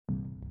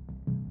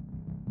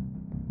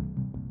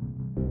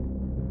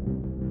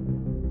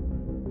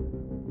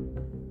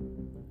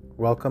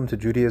Welcome to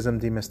Judaism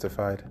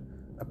Demystified,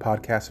 a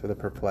podcast for the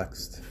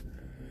perplexed.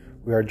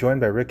 We are joined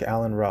by Rick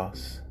Alan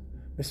Ross.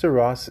 Mr.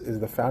 Ross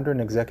is the founder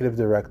and executive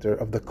director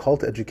of the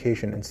Cult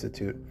Education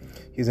Institute.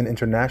 He is an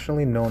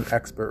internationally known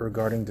expert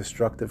regarding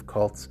destructive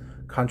cults,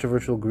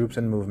 controversial groups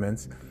and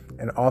movements,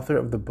 and author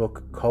of the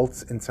book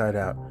Cults Inside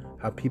Out: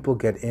 How People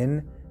Get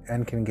In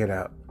and Can Get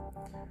Out.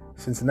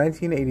 Since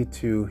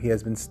 1982, he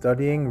has been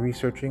studying,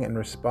 researching, and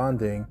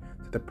responding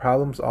to the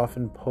problems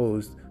often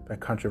posed by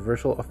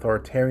controversial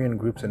authoritarian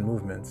groups and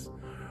movements.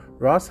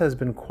 Ross has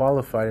been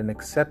qualified and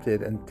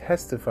accepted and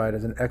testified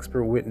as an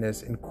expert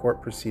witness in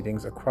court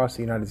proceedings across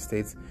the United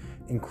States,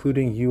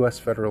 including U.S.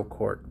 federal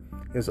court.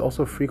 He has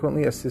also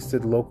frequently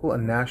assisted local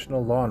and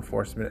national law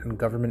enforcement and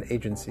government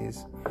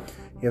agencies.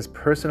 He has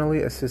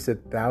personally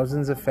assisted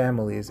thousands of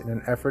families in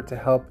an effort to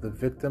help the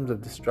victims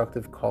of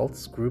destructive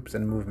cults, groups,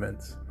 and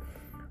movements.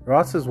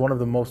 Ross is one of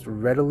the most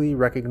readily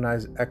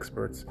recognized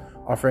experts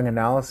offering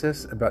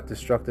analysis about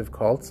destructive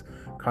cults,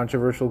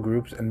 controversial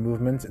groups, and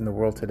movements in the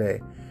world today.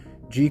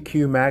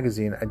 GQ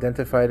magazine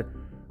identified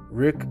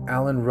Rick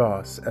Alan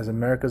Ross as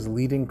America's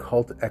leading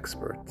cult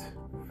expert,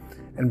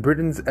 and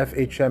Britain's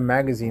FHM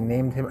magazine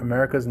named him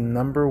America's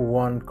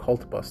 #1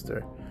 cult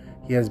buster.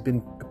 He has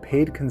been a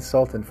paid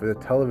consultant for the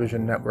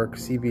television network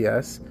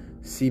CBS,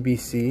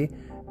 CBC,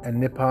 and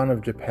Nippon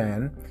of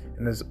Japan,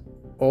 and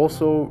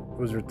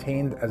was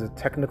retained as a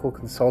technical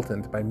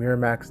consultant by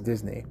Miramax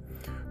Disney.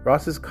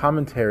 Ross's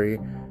commentary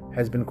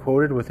has been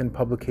quoted within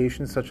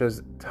publications such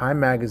as Time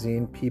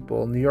Magazine,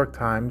 People, New York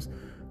Times,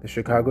 the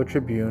Chicago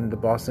Tribune, the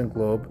Boston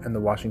Globe, and the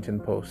Washington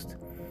Post.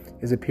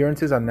 His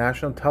appearances on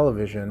national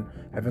television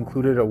have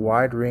included a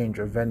wide range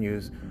of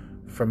venues,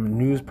 from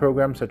news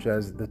programs such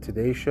as The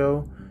Today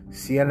Show,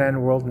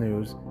 CNN World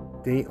News,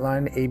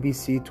 Dateline,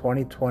 ABC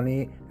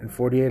 2020, and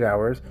 48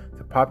 Hours,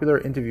 to popular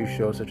interview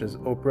shows such as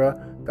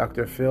Oprah,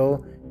 Dr.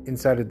 Phil,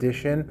 Inside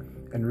Edition,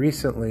 and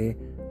recently,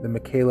 the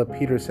Michaela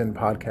Peterson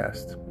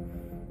podcast.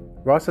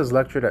 Ross has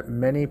lectured at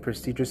many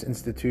prestigious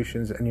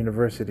institutions and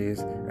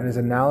universities, and his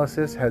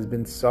analysis has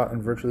been sought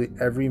on virtually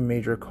every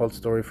major cult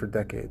story for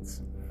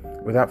decades.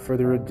 Without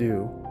further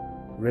ado,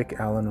 Rick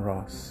Alan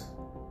Ross.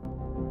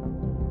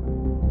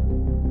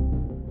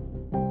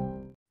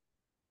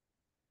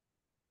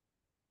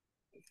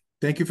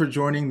 Thank you for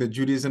joining the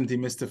Judaism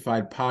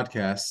Demystified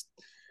podcast.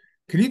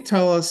 Can you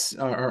tell us,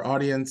 our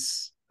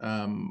audience,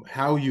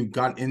 how you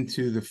got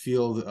into the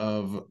field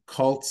of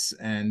cults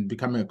and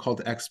becoming a cult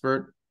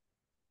expert?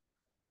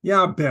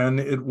 Yeah, Ben,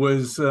 it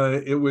was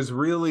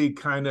really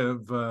kind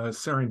of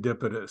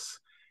serendipitous.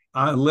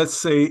 Let's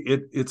say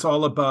it's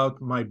all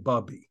about my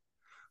bubby.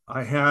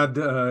 I had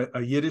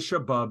a Yiddish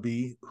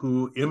bubby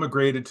who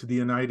immigrated to the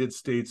United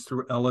States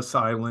through Ellis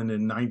Island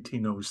in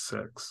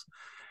 1906.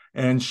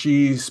 And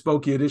she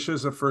spoke Yiddish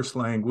as a first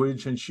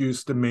language, and she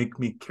used to make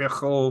me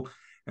kechel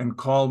and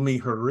call me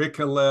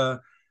Harikala,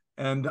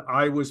 and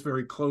I was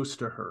very close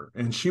to her.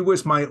 And she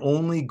was my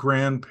only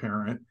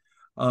grandparent,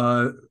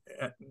 because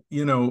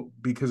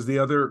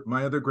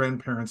my other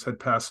grandparents had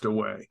passed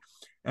away.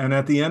 And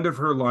at the end of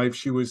her life,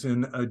 she was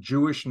in a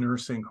Jewish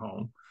nursing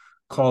home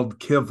called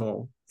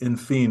Kivel in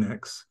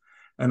Phoenix.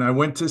 And I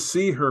went to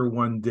see her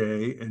one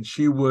day, and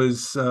she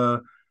was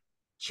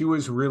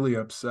really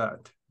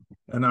upset.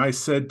 And I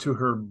said to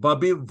her,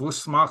 "Bubby,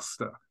 was machst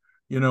du?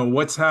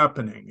 What's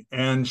happening?"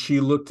 And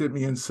she looked at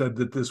me and said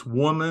that this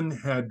woman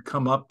had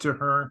come up to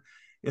her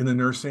in the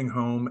nursing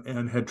home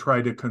and had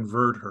tried to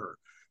convert her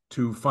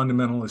to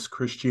fundamentalist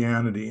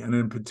Christianity, and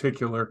in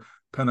particular,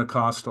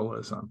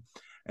 Pentecostalism.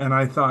 And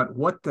I thought,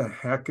 what the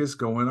heck is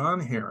going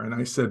on here? And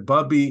I said,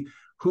 "Bubby,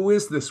 who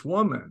is this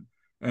woman?"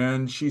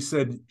 And she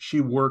said,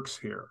 "She works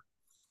here."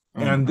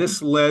 And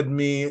this led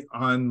me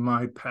on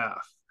my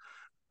path.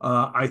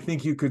 I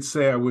think you could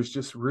say I was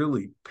just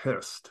really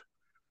pissed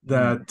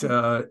that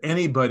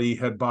anybody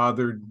had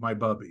bothered my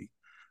bubby,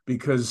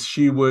 because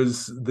she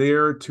was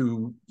there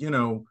to,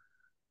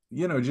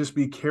 just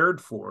be cared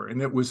for. And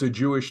it was a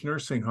Jewish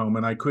nursing home,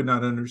 and I could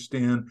not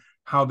understand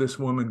how this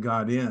woman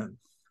got in.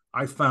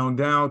 I found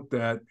out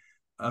that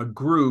a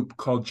group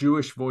called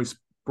Jewish Voice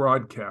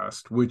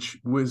Broadcast, which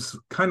was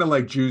kind of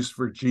like Jews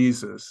for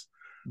Jesus,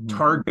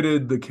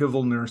 targeted the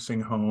Kivel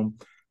nursing home,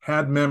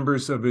 had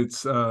members of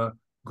its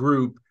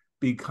group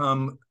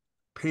become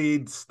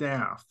paid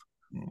staff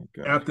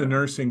at the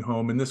nursing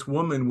home. And this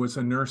woman was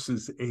a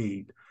nurse's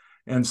aide.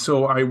 And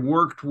so I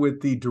worked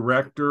with the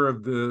director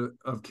of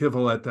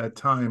Kivel at that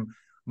time,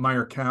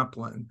 Meyer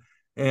Kaplan,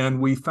 and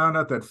we found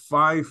out that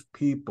 5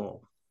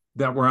 people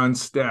that were on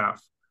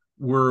staff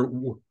were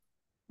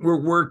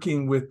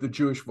working with the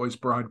Jewish Voice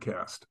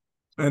Broadcast,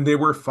 and they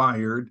were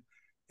fired.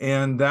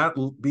 And that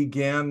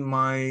began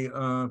my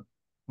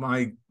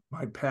my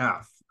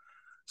path.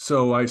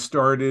 So I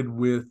started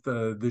with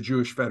the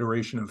Jewish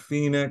Federation of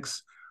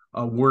Phoenix,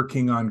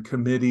 working on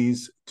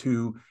committees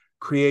to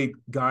create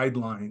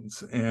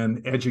guidelines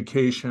and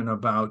education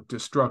about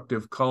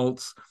destructive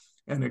cults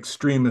and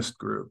extremist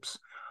groups.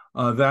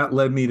 That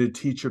led me to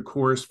teach a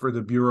course for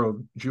the Bureau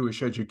of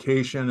Jewish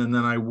Education, and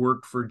then I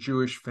worked for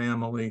Jewish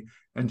Family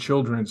and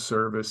Children's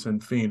Service in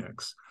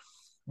Phoenix.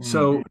 Mm.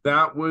 So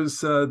that was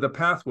the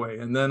pathway.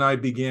 And then I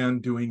began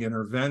doing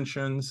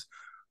interventions,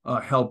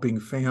 helping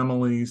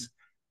families.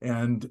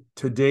 And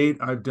to date,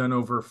 I've done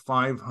over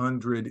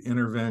 500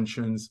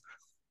 interventions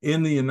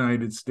in the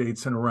United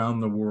States and around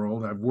the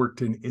world. I've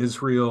worked in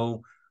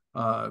Israel,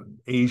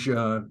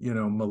 Asia,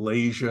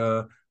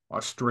 Malaysia,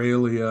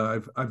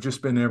 Australia. I've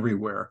just been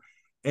everywhere.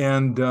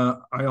 And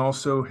I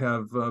also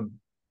have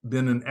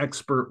been an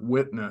expert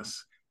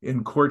witness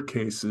in court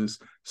cases,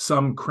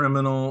 some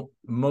criminal,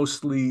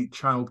 mostly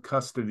child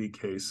custody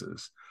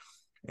cases.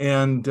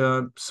 And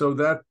so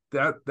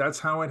that's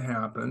how it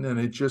happened. And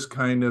it just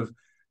kind of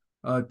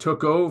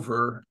took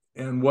over.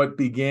 And what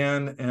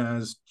began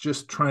as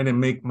just trying to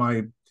make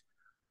the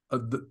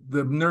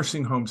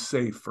nursing home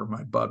safe for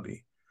my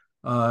bubby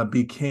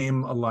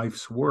became a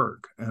life's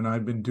work. And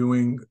I've been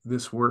doing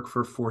this work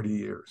for 40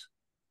 years.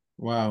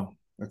 Wow,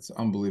 that's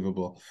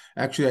unbelievable.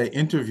 Actually, I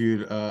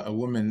interviewed a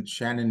woman,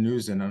 Shannon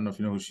Newson. I don't know if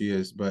you know who she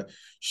is, but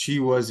she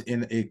was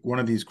in one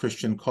of these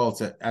Christian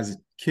cults as a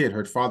kid.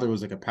 Her father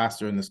was like a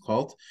pastor in this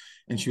cult,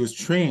 and she was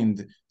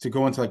trained to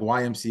go into like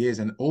YMCA's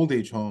and old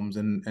age homes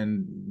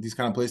and these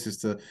kind of places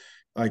to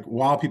like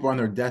while people are on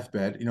their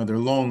deathbed, they're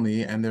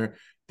lonely and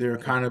they're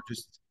kind of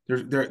just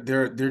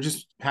they're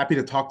just happy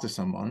to talk to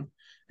someone.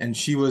 And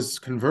she was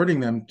converting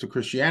them to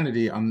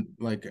Christianity on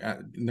like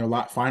in their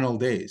final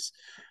days.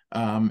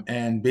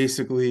 And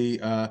basically,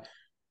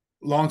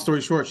 long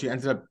story short, she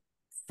ended up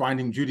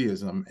finding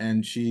Judaism,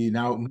 and she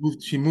now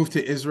moved. She moved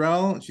to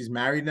Israel. She's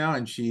married now,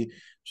 and she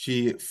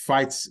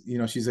fights.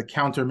 She's a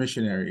counter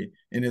missionary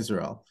in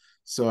Israel.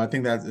 So I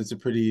think that it's a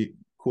pretty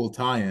cool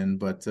tie-in.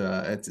 But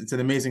it's an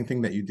amazing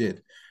thing that you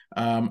did.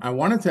 I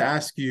wanted to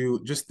ask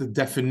you just the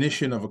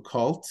definition of a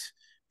cult,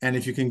 and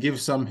if you can give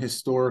some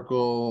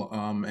historical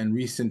and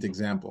recent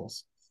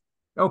examples.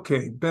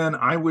 Okay, Ben,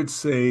 I would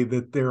say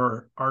that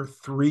there are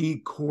three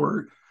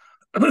core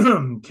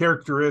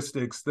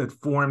characteristics that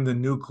form the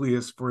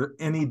nucleus for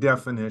any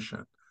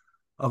definition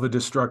of a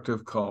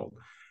destructive cult.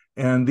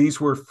 And these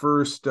were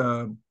first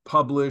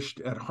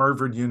published at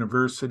Harvard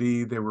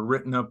University. They were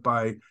written up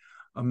by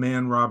a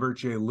man, Robert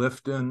J.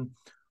 Lifton,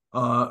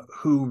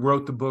 who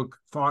wrote the book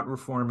Thought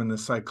Reform and the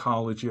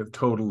Psychology of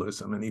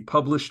Totalism. And he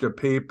published a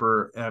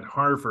paper at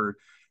Harvard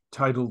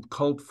titled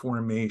Cult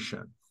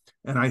Formation.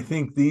 And I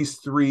think these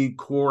three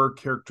core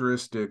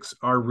characteristics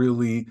are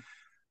really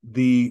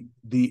the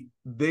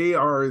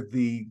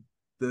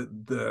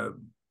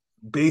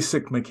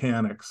basic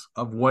mechanics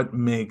of what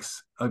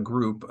makes a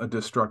group a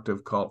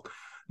destructive cult.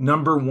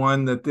 Number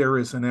one, that there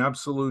is an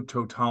absolute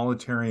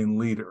totalitarian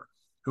leader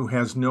who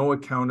has no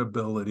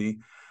accountability,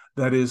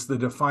 that is the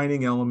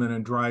defining element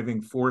and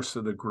driving force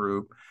of the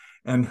group,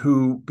 and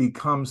who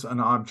becomes an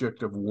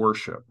object of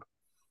worship.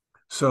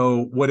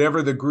 So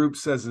whatever the group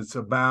says it's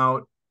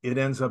about, it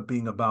ends up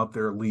being about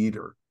their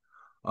leader.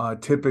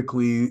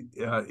 Typically,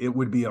 it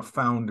would be a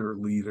founder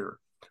leader,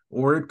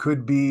 or it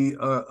could be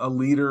a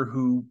leader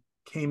who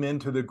came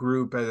into the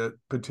group at a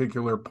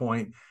particular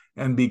point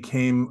and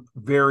became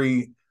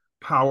very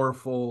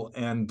powerful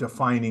and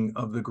defining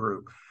of the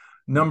group.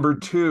 Number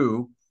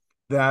two,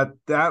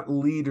 that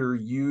leader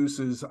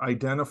uses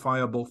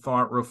identifiable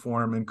thought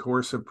reform and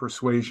coercive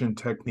persuasion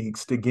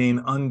techniques to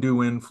gain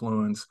undue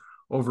influence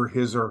over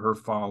his or her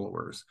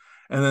followers.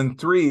 And then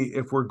three,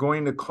 if we're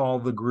going to call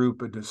the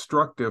group a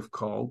destructive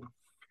cult,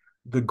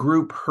 the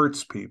group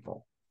hurts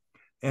people.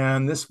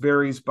 And this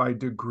varies by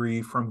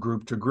degree from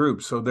group to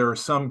group. So there are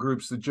some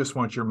groups that just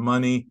want your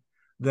money.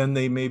 Then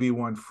they maybe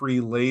want free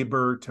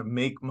labor to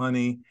make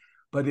money,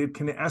 but it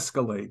can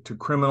escalate to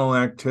criminal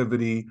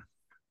activity,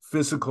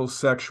 physical,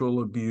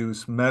 sexual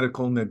abuse,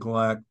 medical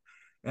neglect,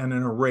 and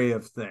an array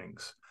of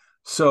things.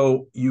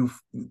 So you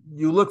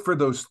look for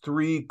those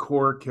three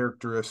core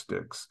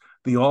characteristics: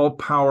 the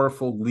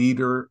all-powerful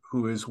leader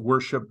who is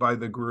worshipped by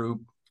the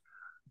group,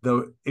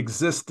 the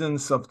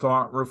existence of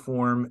thought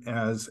reform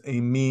as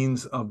a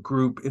means of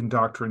group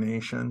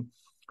indoctrination,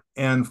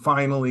 and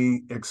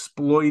finally,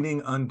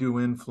 exploiting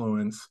undue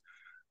influence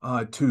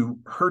to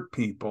hurt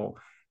people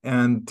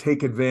and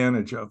take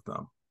advantage of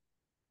them.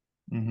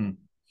 Mm-hmm.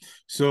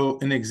 So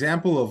an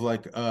example of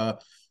like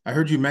I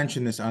heard you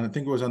mention this on, I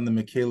think it was on the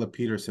Michaela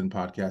Peterson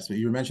podcast, but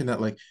you mentioned that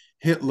like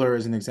Hitler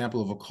is an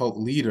example of a cult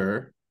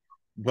leader,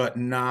 but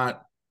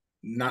not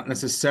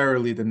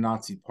necessarily the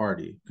Nazi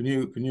Party. Can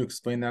you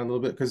explain that a little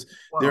bit? Because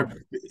Wow.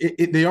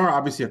 they are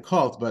obviously a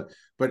cult, but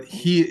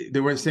they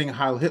were saying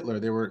Heil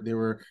Hitler. They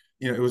were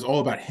it was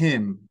all about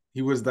him.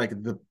 He was like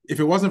if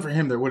it wasn't for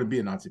him, there wouldn't be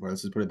a Nazi Party.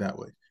 Let's just put it that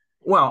way.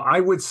 Well, I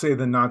would say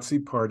the Nazi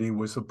Party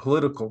was a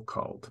political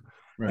cult,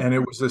 Right. and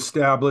it was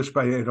established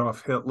by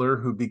Adolf Hitler,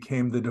 who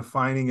became the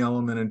defining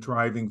element and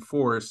driving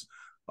force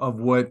of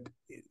what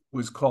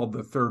was called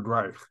the Third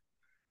Reich.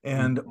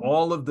 And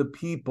all of the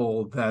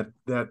people that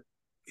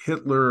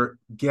Hitler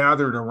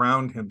gathered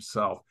around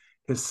himself,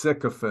 his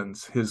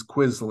sycophants, his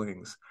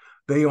quislings,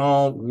 they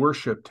all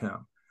worshiped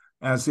him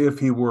as if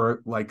he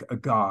were like a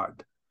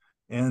god.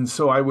 And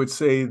so I would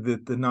say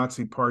that the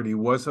Nazi Party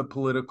was a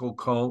political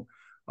cult,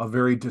 a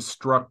very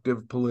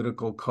destructive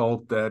political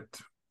cult that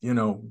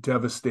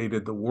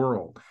devastated the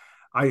world.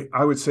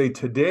 I would say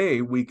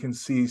today we can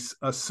see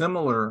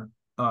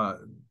uh,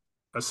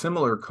 a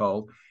similar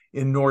cult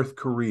in North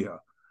Korea.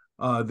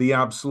 The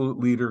absolute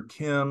leader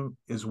Kim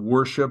is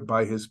worshipped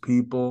by his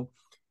people.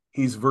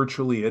 He's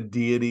virtually a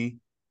deity.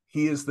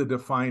 He is the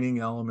defining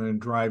element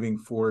and driving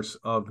force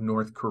of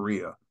North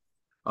Korea.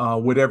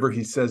 Whatever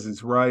he says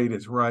is right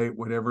is right.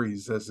 Whatever he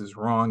says is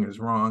wrong is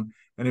wrong.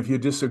 And if you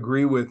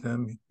disagree with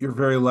him, you're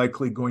very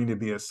likely going to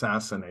be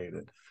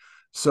assassinated.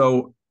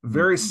 So,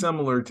 very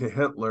similar to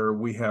Hitler,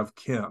 we have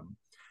Kim.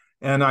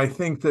 And I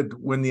think that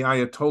when the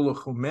Ayatollah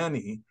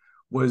Khomeini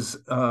was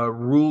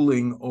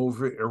ruling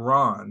over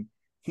Iran,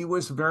 he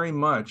was very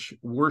much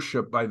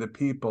worshipped by the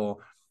people,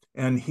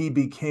 and he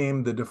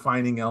became the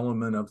defining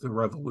element of the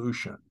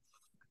revolution.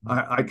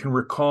 I can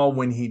recall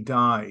when he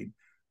died,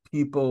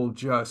 people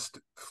just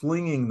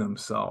flinging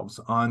themselves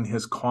on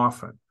his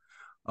coffin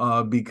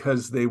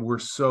because they were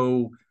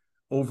so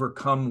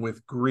overcome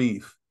with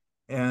grief.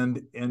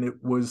 And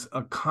it was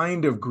a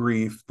kind of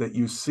grief that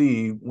you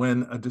see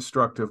when a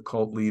destructive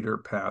cult leader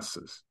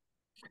passes.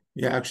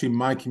 Yeah, actually,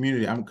 my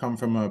community, I'm come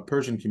from a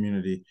Persian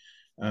community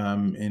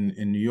in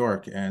New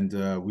York,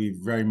 and we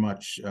very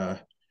much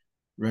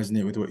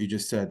resonate with what you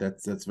just said.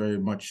 That's very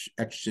much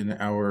etched in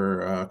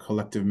our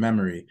collective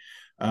memory.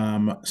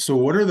 So,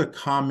 what are the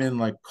common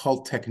like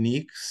cult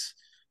techniques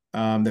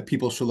that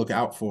people should look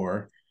out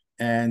for,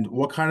 and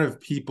what kind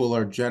of people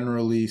are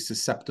generally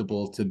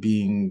susceptible to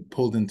being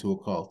pulled into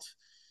a cult?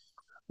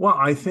 Well,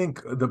 I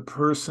think the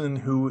person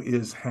who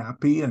is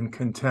happy and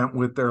content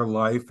with their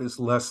life is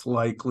less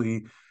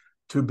likely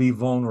to be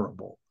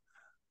vulnerable.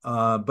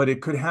 But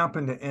it could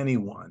happen to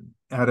anyone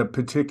at a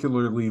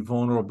particularly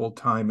vulnerable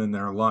time in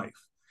their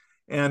life.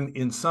 And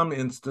in some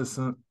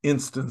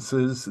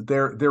instances,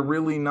 they're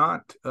really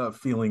not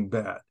feeling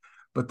bad,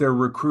 but they're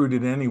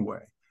recruited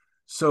anyway.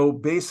 So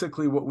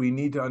basically, what we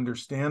need to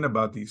understand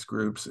about these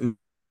groups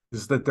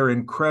is that they're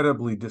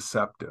incredibly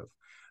deceptive,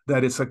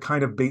 that it's a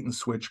kind of bait and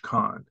switch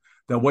con,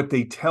 that what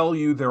they tell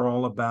you they're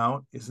all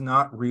about is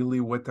not really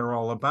what they're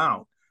all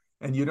about.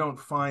 And you don't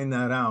find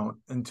that out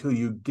until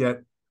you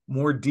get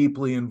more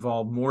deeply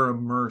involved, more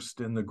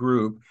immersed in the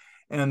group,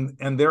 and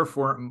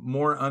therefore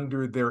more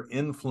under their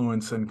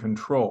influence and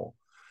control.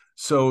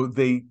 So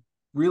they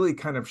really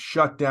kind of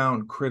shut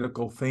down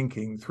critical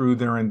thinking through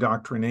their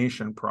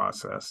indoctrination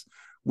process,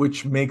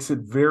 which makes it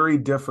very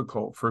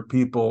difficult for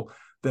people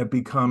that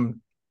become,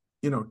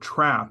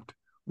 trapped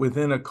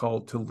within a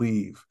cult to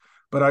leave.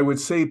 But I would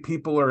say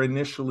people are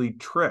initially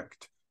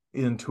tricked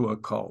into a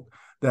cult.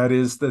 That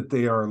is, that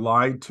they are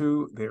lied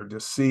to, they're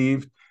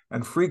deceived,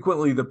 and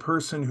frequently the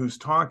person who's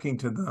talking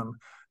to them,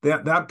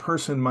 that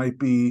person might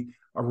be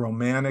a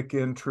romantic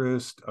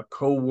interest, a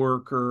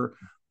coworker,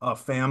 a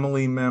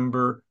family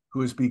member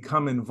who has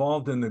become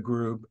involved in the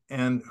group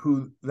and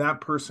who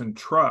that person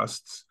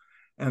trusts,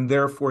 and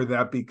therefore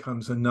that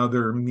becomes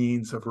another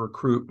means of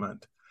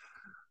recruitment.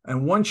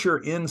 And once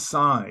you're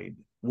inside,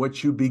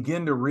 what you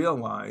begin to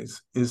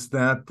realize is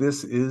that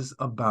this is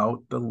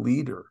about the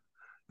leader.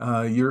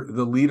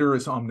 The leader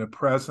is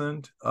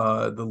omnipresent.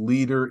 The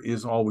leader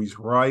is always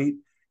right.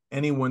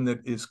 Anyone that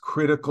is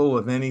critical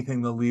of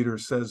anything the leader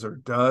says or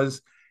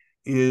does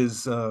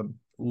is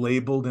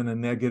labeled in a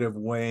negative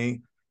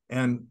way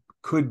and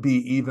could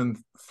be even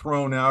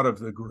thrown out of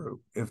the group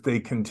if they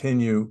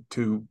continue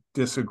to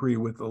disagree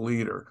with the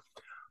leader.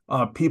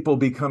 People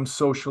become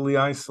socially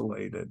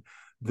isolated.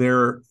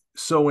 They're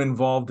so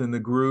involved in the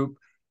group,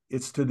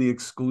 it's to the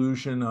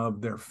exclusion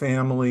of their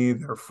family,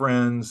 their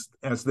friends,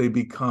 as they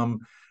become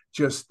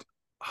just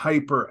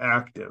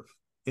hyperactive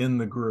in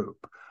the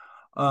group.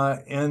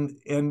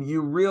 And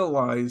you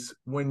realize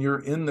when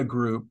you're in the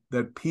group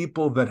that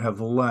people that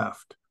have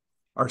left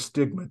are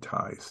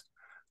stigmatized,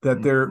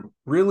 that there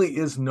really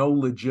is no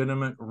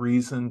legitimate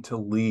reason to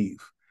leave.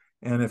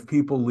 And if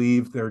people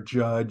leave, they're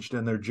judged,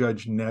 and they're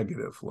judged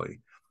negatively.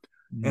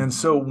 And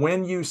so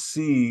when you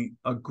see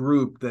a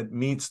group that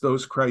meets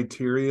those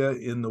criteria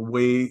in the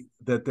way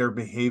that they're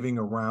behaving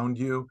around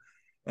you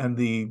and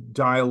the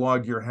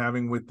dialogue you're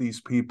having with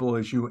these people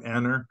as you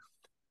enter,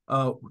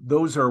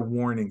 those are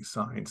warning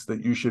signs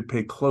that you should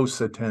pay close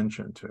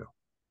attention to.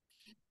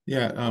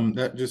 Yeah,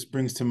 that just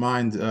brings to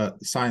mind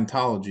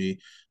Scientology.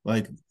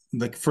 Like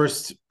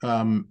first,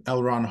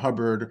 L. Ron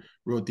Hubbard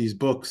wrote these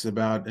books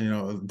about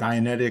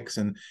Dianetics,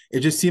 and it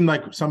just seemed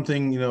like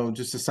something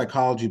just a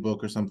psychology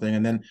book or something.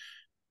 And then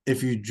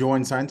if you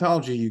join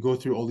Scientology, you go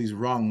through all these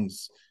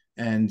rungs,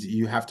 and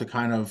you have to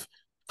kind of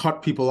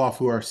cut people off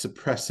who are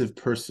suppressive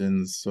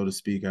persons, so to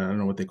speak. I don't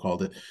know what they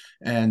called it,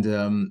 and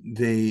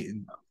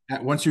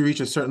once you reach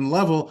a certain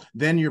level,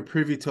 then you're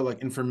privy to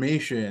like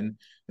information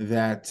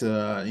that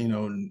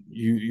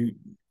you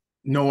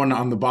no one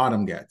on the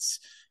bottom gets.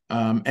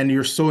 And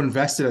you're so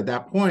invested at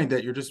that point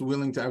that you're just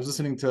willing to. I was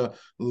listening to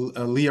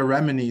Leah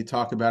Remini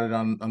talk about it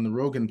on the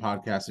Rogan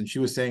podcast, and she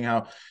was saying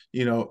how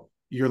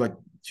you're like,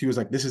 she was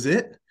like, this is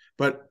it,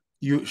 but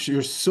you're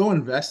so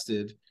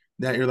invested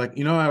that you're like,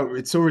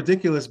 it's so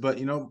ridiculous, but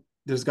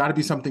there's got to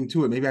be something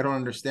to it. Maybe I don't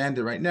understand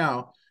it right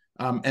now,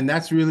 And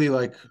that's really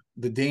like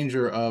the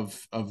danger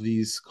of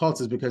these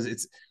cults, is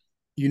because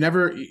you're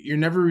never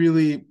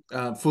really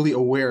fully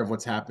aware of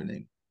what's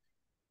happening.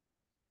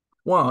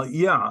 Well,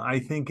 yeah, I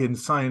think in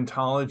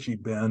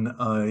Scientology, Ben,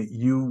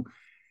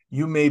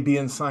 you may be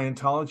in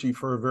Scientology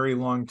for a very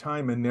long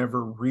time and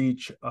never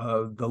reach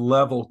the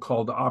level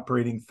called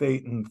operating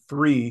Thetan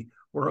 3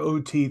 or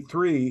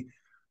OT3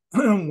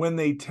 when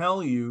they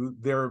tell you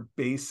their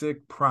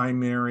basic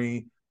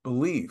primary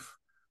belief,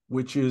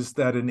 which is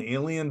that an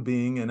alien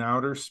being in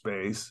outer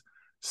space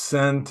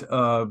sent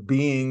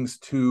beings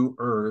to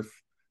Earth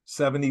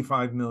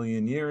 75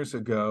 million years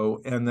ago,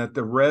 and that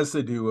the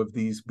residue of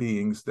these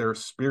beings, their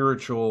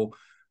spiritual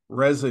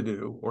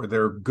residue, or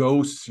their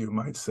ghosts, you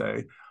might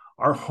say,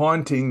 are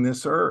haunting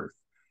this Earth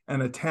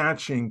and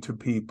attaching to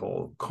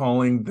people,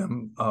 calling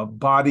them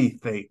body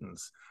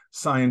thetans.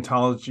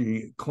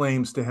 Scientology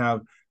claims to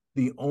have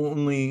the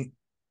only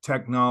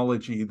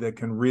technology that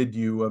can rid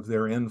you of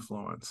their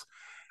influence.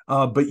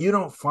 But you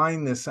don't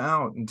find this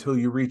out until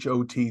you reach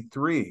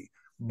OT3.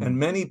 And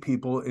many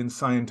people in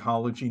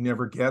Scientology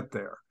never get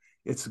there.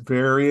 It's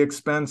very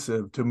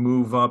expensive to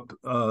move up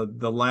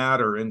the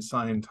ladder in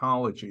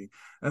Scientology.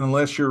 And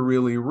unless you're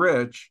really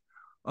rich,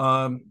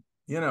 you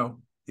know,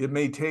 it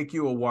may take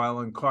you a while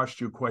and cost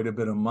you quite a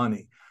bit of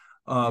money.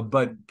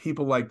 But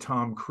people like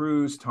Tom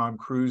Cruise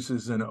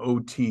is an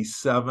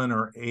OT7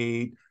 or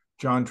 8.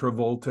 John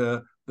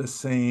Travolta, the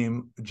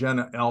same.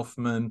 Jenna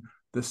Elfman,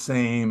 the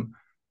same.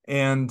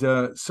 And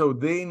so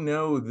they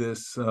know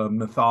this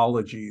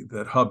mythology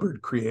that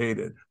Hubbard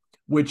created,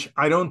 which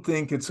I don't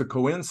think it's a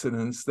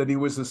coincidence that he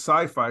was a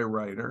sci-fi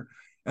writer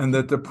and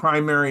that the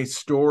primary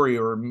story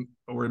or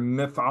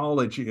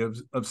mythology of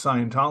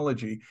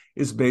Scientology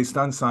is based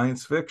on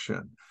science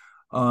fiction.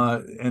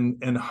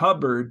 And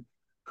Hubbard,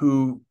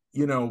 who,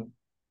 you know,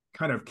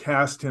 kind of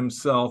cast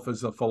himself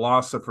as a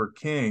philosopher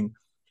king,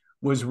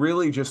 was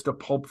really just a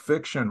pulp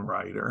fiction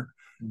writer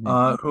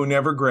who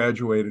never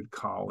graduated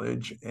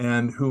college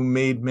and who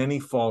made many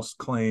false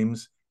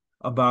claims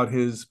about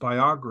his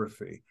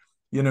biography.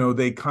 You know,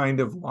 they kind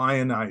of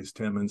lionized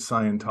him in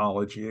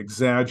Scientology,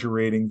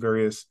 exaggerating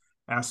various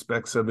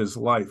aspects of his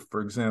life,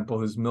 for example,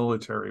 his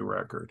military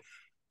record.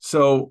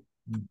 So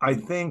I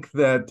think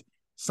that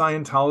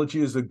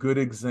Scientology is a good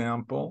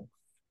example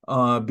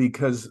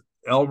because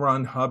L.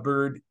 Ron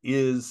Hubbard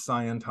is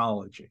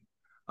Scientology.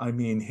 I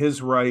mean,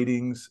 his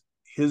writings,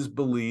 his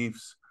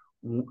beliefs,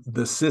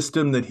 the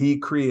system that he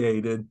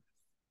created,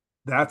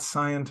 that's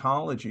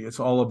Scientology. It's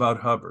all about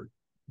Hubbard.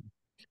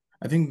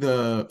 I think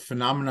the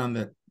phenomenon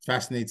that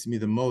fascinates me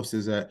the most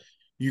is that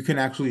you can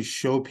actually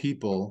show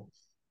people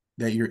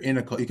that you're in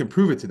a cult. You can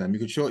prove it to them. You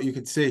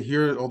could say,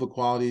 here are all the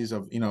qualities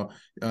of,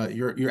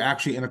 you're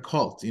actually in a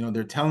cult. You know,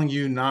 they're telling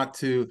you not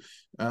to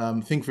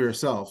think for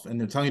yourself, and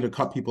they're telling you to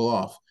cut people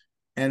off,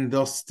 and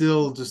they'll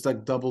still just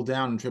like double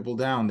down and triple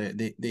down.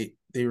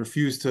 They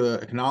refuse to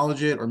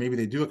acknowledge it, or maybe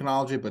they do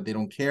acknowledge it, but they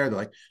don't care. They're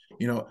like,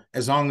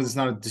 as long as it's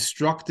not a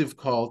destructive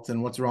cult,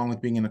 then what's wrong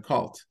with being in a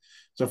cult?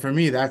 So for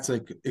me, that's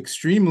like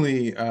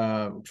extremely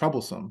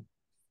troublesome.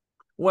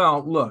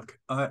 Well, look,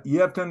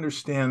 you have to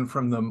understand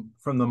from the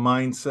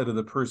mindset of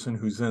the person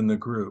who's in the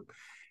group.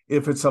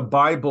 If it's a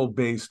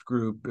Bible-based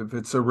group, if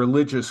it's a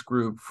religious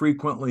group,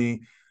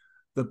 frequently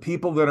the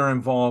people that are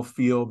involved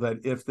feel that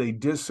if they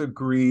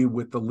disagree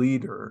with the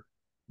leader,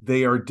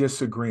 they are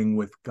disagreeing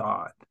with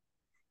God.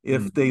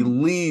 If they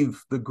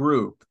leave the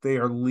group, they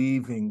are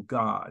leaving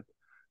God.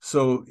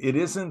 So it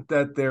isn't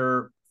that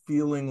they're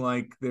feeling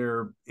like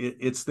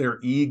it's their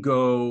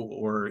ego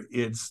or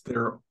it's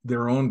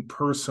their own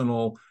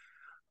personal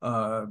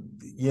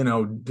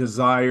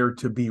desire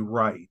to be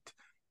right.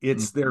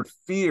 It's their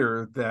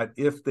fear that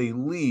if they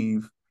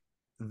leave,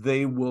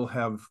 they will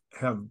have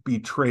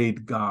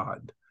betrayed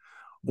God.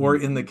 Or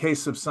in the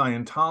case of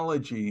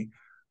Scientology,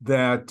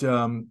 that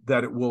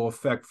it will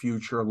affect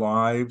future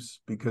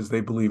lives because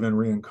they believe in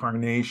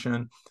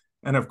reincarnation.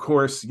 And of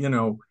course, in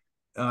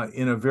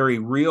a very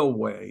real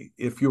way,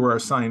 if you are a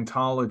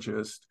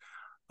Scientologist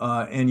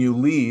and you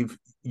leave,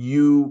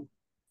 you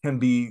can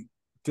be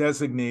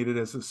designated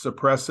as a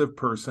suppressive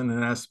person,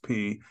 an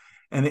SP,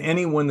 and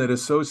anyone that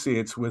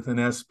associates with an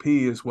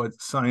SP is what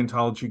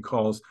Scientology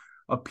calls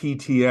a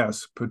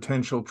PTS,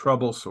 potential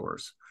trouble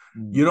source.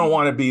 You don't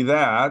want to be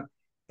that.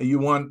 You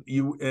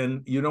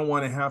don't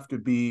want to have to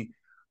be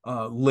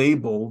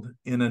labeled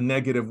in a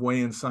negative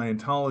way in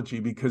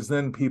Scientology, because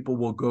then people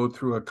will go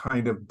through a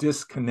kind of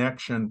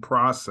disconnection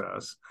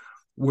process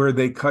where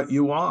they cut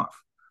you off.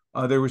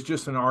 There was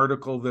just an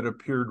article that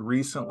appeared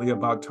recently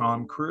about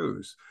Tom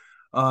Cruise.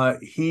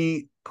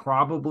 He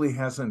probably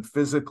hasn't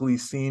physically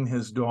seen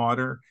his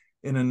daughter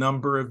in a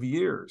number of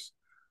years,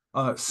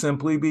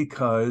 simply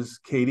because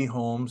Katie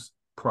Holmes,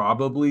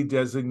 probably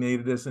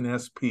designated as an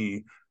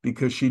SP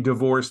because she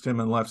divorced him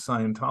and left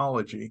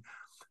Scientology.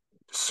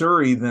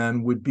 Suri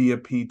then would be a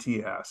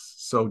PTS.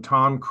 So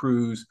Tom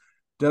Cruise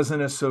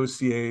doesn't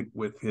associate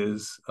with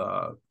his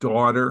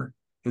daughter,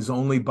 his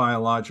only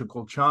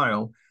biological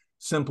child,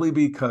 simply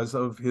because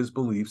of his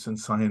beliefs in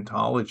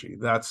Scientology.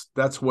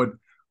 That's what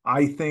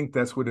I think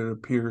that's what it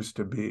appears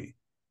to be.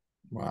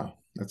 Wow,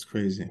 that's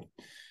crazy.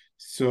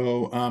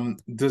 So,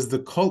 does the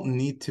cult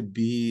need to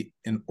be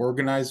an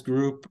organized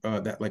group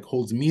that like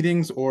holds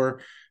meetings,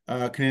 or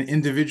can an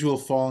individual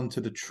fall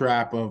into the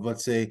trap of,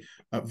 let's say,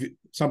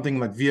 something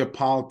like via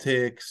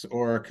politics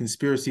or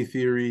conspiracy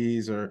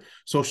theories or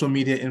social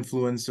media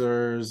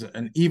influencers,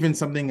 and even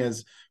something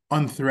as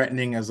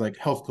unthreatening as like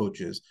health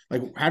coaches?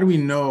 Like, how do we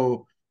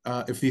know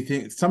if they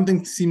think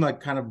something seem like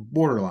kind of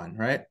borderline,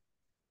 right?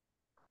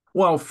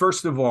 Well,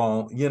 first of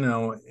all,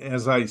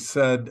 as I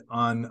said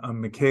on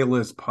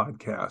Michaela's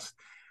podcast,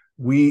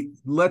 we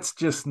let's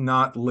just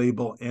not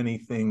label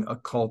anything a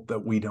cult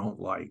that we don't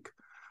like.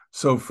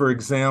 So, for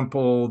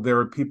example, there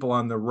are people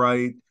on the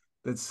right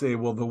that say,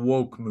 well, the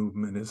woke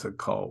movement is a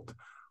cult,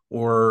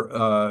 or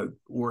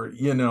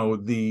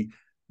the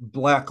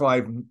Black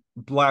Lives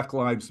Black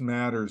Lives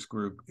Matters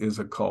group is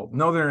a cult.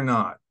 No, they're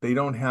not. They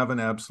don't have an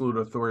absolute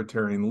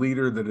authoritarian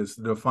leader that is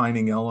the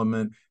defining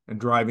element and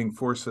driving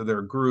force of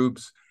their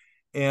groups,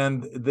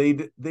 and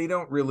they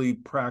don't really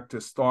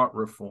practice thought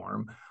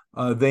reform.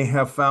 They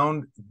have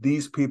found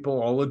these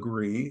people all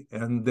agree,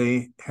 and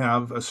they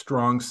have a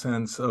strong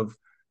sense of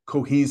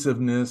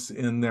cohesiveness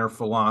in their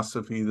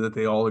philosophy that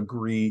they all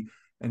agree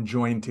and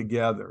join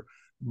together.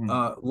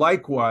 Mm.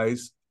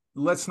 Likewise,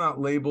 let's not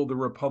label the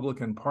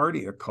Republican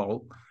Party a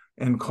cult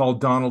and call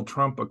Donald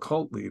Trump a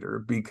cult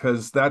leader,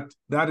 because that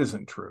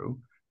isn't true.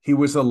 He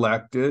was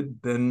elected,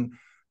 then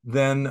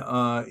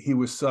he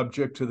was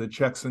subject to the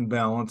checks and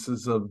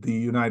balances of the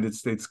United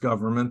States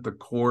government, the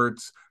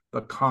courts,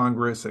 the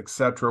Congress,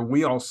 etc.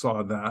 We all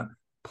saw that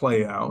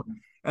play out.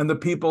 And the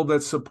people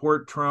that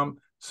support Trump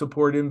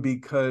support him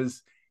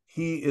because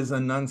he is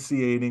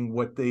enunciating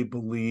what they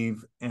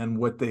believe and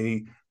what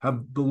they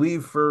have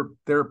believed for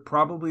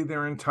probably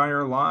their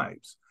entire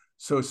lives.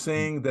 So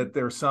saying that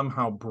they're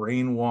somehow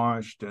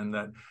brainwashed and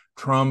that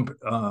Trump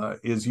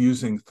is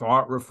using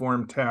thought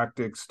reform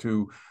tactics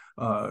to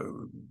uh,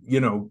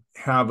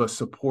 have a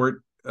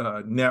support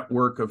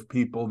network of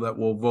people that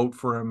will vote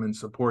for him and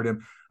support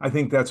him, I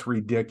think that's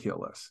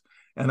ridiculous.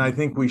 And I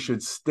think we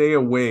should stay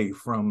away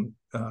from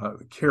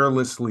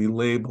carelessly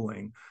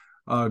labeling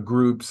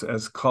groups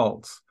as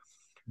cults.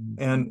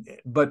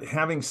 But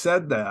having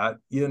said that,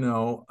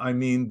 I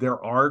mean,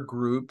 there are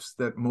groups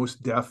that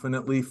most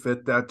definitely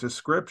fit that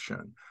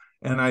description.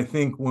 And I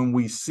think when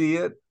we see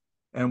it,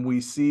 and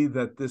we see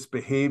that this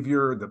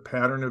behavior, the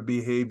pattern of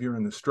behavior,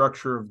 and the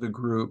structure of the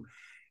group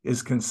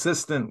is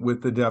consistent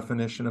with the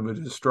definition of a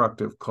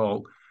destructive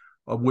cult,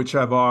 of which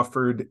I've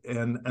offered,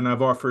 and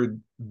I've offered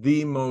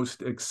the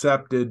most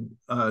accepted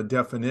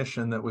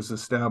definition that was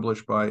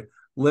established by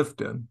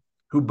Lifton,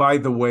 who, by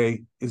the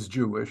way, is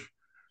Jewish.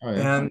 Oh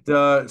yeah.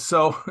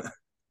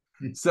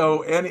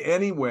 And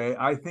anyway,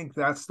 I think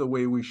that's the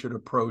way we should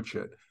approach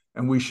it,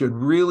 and we should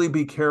really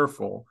be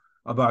careful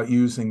about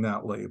using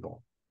that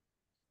label.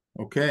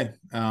 Okay.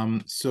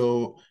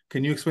 So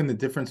can you explain the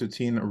difference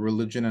between a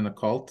religion and a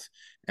cult?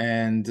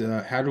 And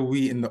how do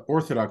we in the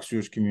Orthodox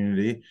Jewish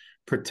community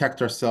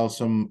protect ourselves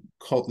from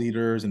cult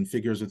leaders and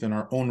figures within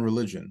our own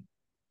religion?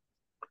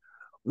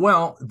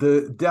 Well,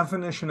 the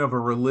definition of a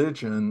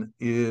religion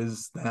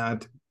is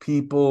that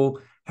people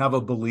have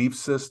a belief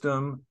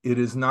system. It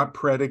is not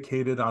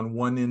predicated on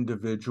one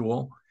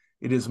individual.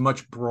 It is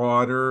much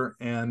broader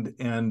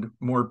and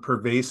more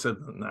pervasive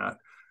than that.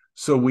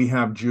 So we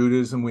have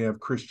Judaism, we have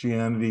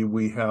Christianity,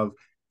 we have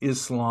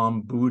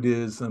Islam,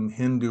 Buddhism,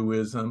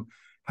 Hinduism.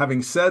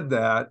 Having said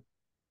that,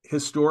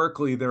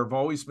 historically, there have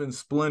always been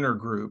splinter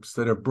groups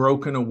that have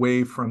broken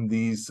away from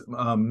these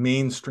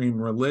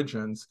mainstream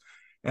religions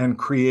and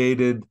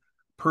created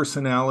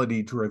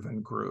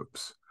personality-driven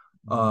groups.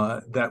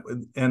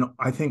 And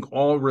I think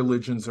all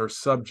religions are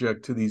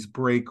subject to these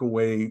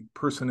breakaway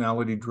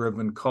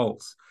personality-driven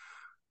cults.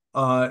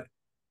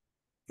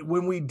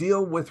 When we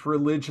deal with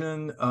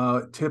religion,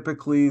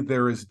 typically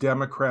there is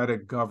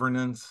democratic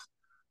governance,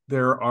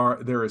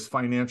 there is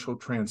financial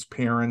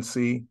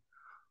transparency,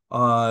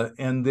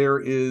 and there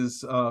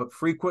is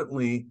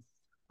frequently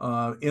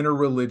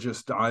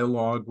interreligious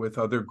dialogue with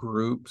other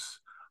groups.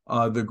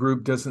 The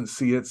group doesn't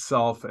see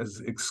itself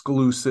as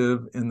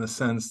exclusive in the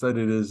sense that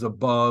it is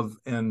above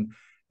and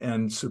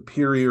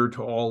superior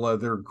to all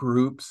other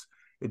groups.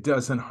 It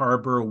doesn't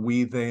harbor a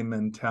we-they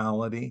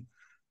mentality,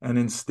 and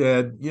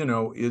instead,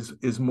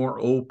 is more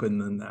open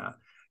than that.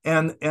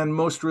 And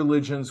most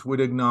religions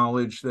would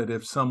acknowledge that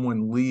if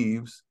someone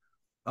leaves,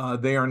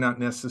 they are not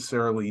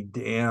necessarily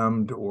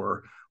damned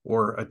or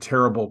a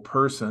terrible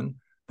person.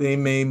 They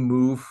may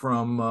move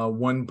from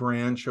one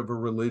branch of a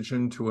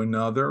religion to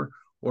another,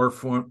 or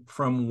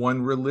from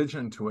one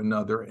religion to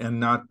another, and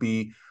not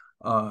be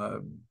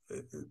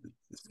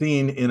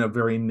seen in a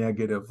very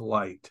negative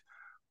light.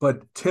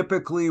 But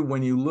typically,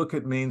 when you look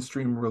at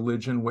mainstream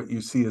religion, what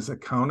you see is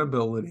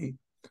accountability,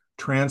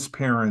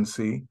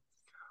 transparency,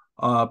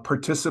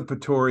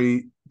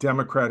 participatory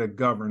democratic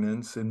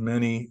governance in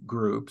many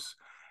groups.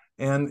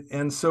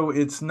 And so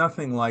it's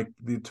nothing like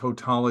the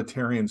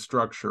totalitarian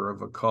structure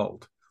of a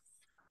cult.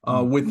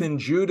 Within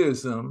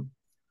Judaism,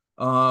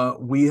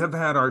 We have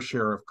had our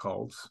share of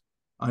cults.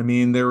 I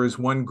mean, there is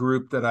one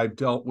group that I've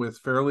dealt with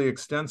fairly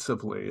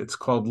extensively. It's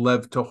called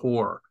Lev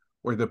Tahor,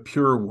 or the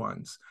Pure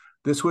Ones.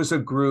 This was a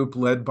group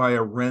led by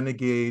a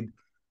renegade,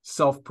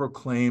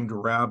 self-proclaimed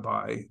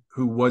rabbi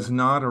who was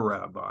not a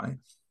rabbi,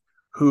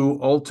 who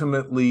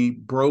ultimately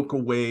broke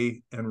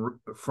away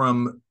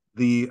from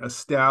the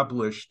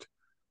established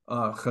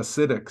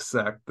Hasidic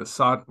sect, the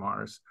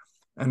Satmars,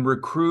 and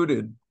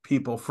recruited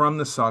people from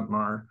the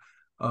Satmar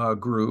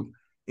group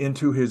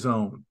into his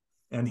own.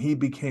 And he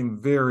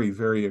became very,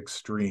 very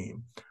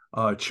extreme.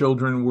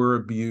 Children were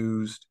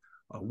abused,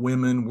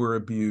 women were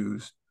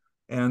abused.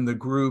 And the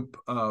group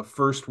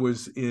first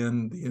was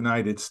in the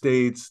United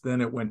States,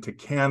 then it went to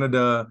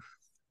Canada,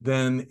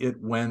 then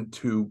it went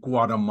to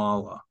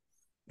Guatemala.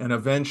 And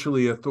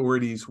eventually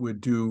authorities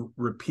would do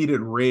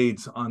repeated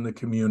raids on the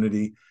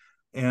community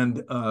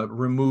and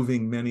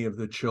removing many of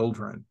the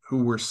children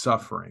who were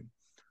suffering.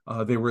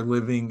 They were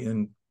living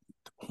in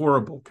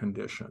horrible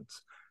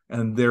conditions,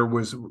 and there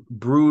was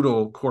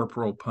brutal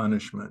corporal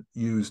punishment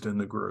used in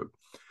the group.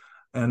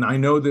 And I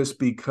know this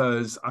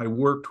because I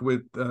worked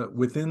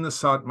within the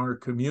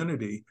Satmar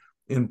community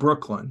in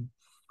Brooklyn,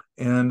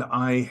 and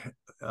I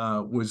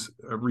was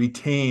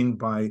retained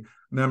by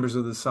members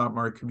of the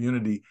Satmar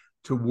community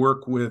to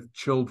work with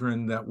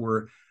children that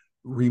were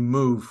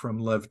removed from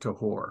Lev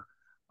Tahor.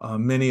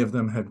 Many of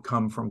them had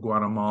come from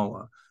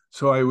Guatemala.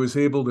 So I was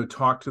able to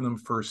talk to them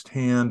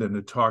firsthand and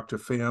to talk to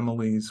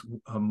families,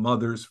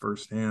 mothers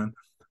firsthand,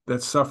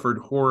 that suffered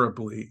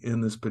horribly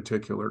in this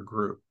particular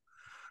group.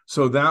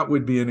 So that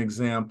would be an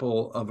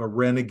example of a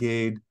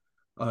renegade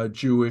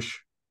Jewish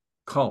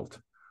cult,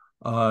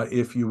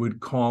 if you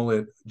would call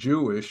it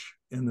Jewish,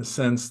 in the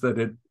sense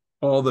that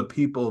all the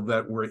people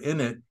that were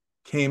in it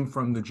came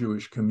from the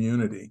Jewish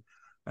community,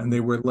 and they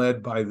were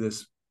led by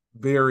this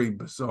very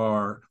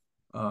bizarre,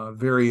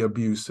 very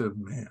abusive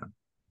man.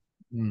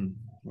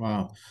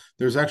 Wow.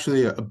 There's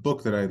actually a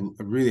book that I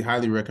really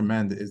highly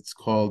recommend. It's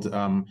called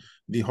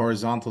The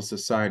Horizontal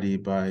Society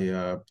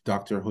by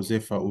Dr.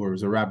 Josefa, who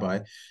was a rabbi,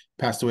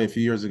 passed away a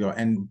few years ago.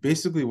 And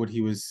basically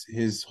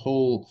his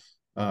whole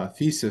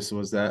thesis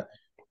was that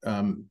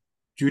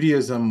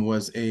Judaism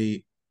was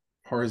a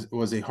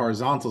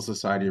horizontal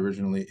society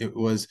originally.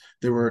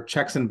 There were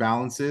checks and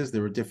balances.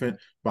 There were different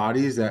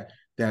bodies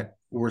that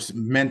were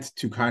meant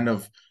to kind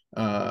of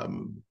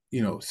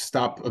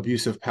stop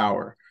abusive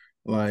power.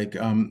 Like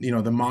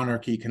the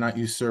monarchy cannot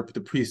usurp the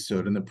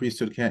priesthood, and the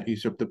priesthood can't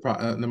usurp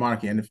the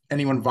monarchy. And if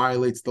anyone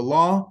violates the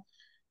law,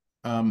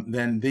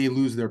 then they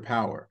lose their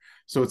power.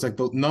 So it's like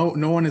no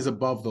one is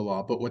above the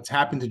law. But what's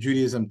happened to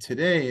Judaism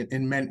today,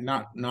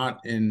 not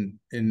in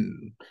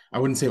I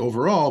wouldn't say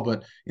overall,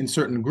 but in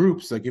certain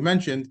groups, like you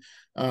mentioned,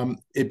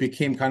 it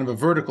became kind of a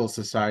vertical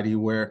society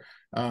where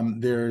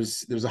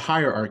there's a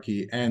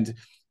hierarchy, and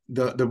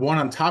the one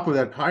on top of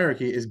that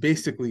hierarchy is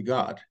basically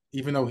God.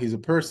 Even though he's a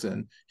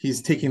person,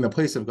 he's taking the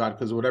place of God,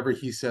 because whatever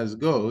he says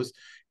goes.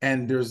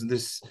 And there's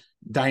this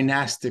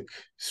dynastic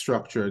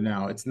structure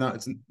now. It's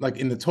like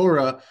in the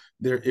Torah,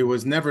 it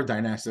was never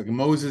dynastic.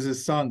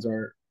 Moses' sons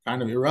are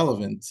kind of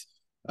irrelevant.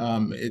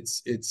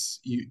 It's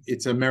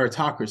a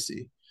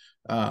meritocracy.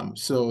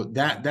 So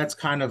that's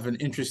kind of an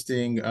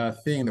interesting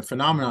thing, the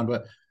phenomenon.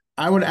 But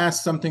I would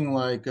ask something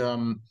like,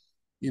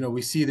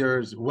 we see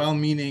there's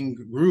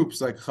well-meaning groups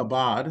like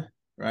Chabad,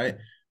 right?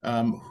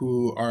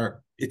 Who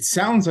are, it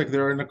sounds like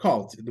they're in a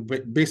cult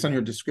based on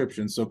your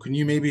description. So can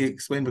you maybe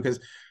explain,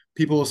 because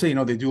people will say,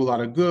 they do a lot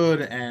of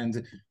good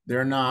and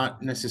they're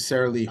not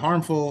necessarily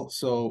harmful.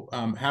 So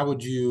how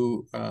would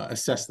you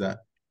assess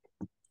that?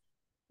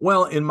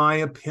 Well, in my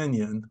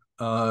opinion,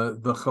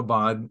 the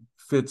Chabad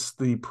fits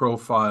the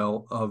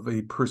profile of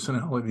a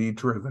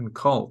personality-driven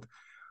cult.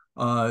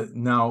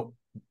 Now,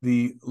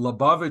 the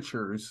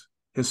Lubavitchers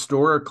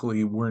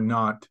historically were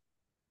not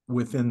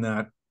within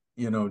that,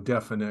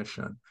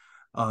 definition.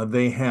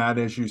 They had,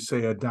 as you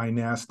say, a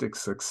dynastic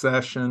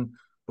succession.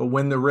 But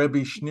when the Rebbe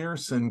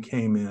Schneerson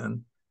came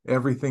in,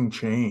 everything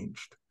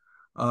changed.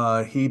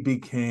 He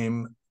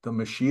became the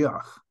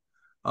Mashiach.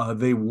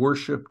 They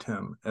worshipped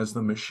him as the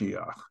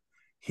Mashiach.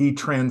 He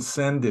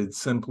transcended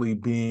simply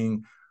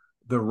being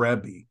the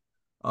Rebbe.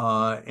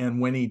 And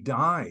when he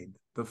died,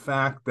 the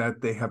fact that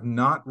they have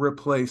not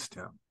replaced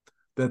him,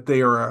 that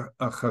they are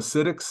a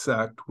Hasidic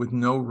sect with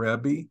no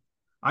Rebbe.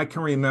 I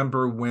can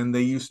remember when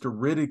they used to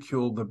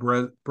ridicule the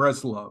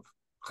Breslov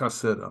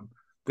Hasidim.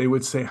 They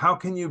would say, how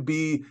can you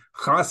be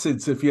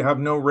Hasids if you have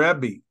no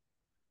Rebbe?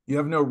 You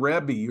have no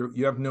Rebbe.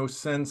 You have no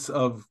sense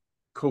of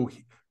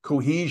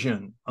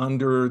cohesion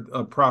under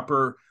a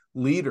proper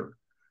leader.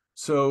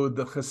 So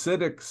the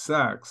Hasidic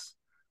sects,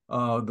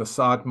 the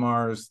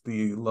Satmars,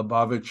 the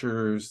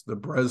Lubavitchers, the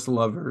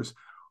Breslovers,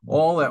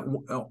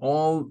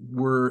 all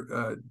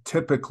were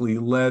typically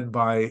led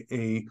by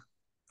a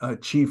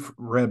chief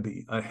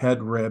Rebbe, a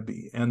head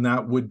Rebbe, and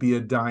that would be a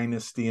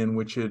dynasty in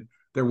which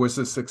there was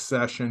a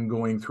succession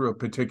going through a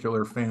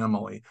particular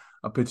family,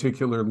 a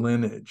particular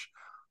lineage.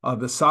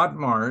 The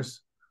Satmars,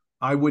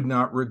 I would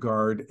not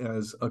regard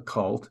as a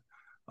cult.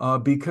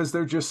 because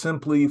they're just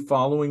simply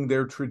following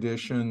their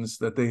traditions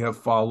that they have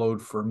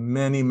followed for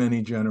many,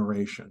 many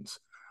generations,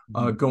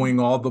 going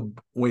all the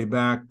way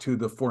back to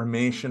the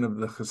formation of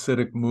the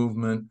Hasidic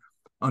movement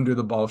under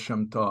the Baal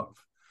Shem Tov.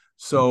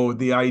 So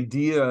the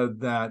idea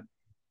that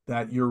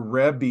your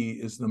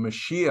Rebbe is the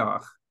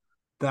Mashiach,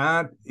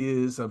 that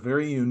is a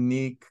very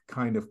unique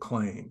kind of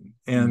claim.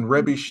 And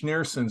Rebbe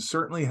Schneerson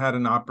certainly had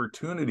an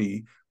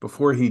opportunity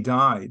before he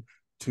died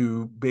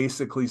to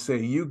basically say,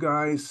 you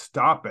guys,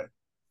 stop it.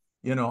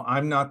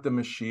 I'm not the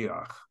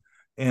Mashiach,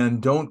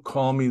 and don't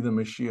call me the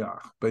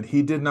Mashiach. But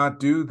he did not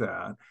do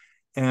that.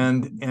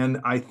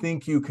 And I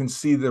think you can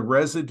see the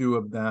residue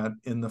of that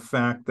in the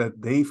fact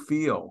that they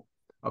feel,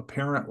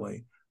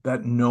 apparently,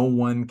 that no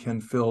one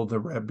can fill the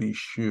Rebbe's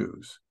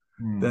shoes,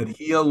 that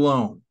he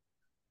alone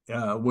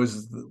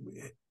was,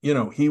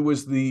 he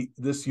was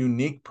this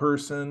unique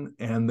person,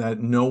 and that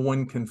no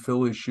one can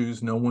fill his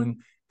shoes, no one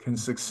can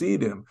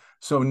succeed him.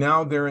 So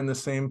now they're in the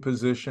same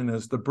position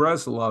as the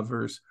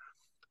Breslovers,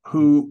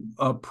 who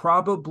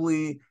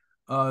probably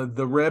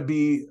the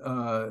Rebbe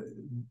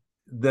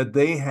that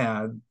they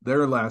had,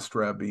 their last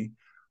Rebbe,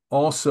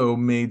 also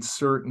made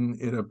certain,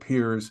 it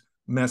appears,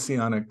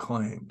 messianic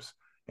claims,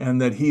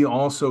 and that he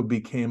also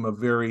became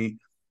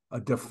a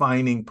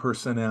defining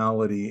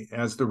personality,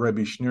 as the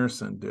Rebbe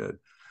Schneerson did.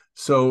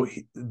 So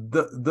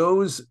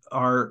those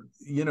are,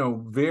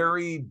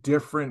 very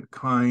different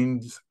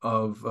kinds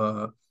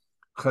of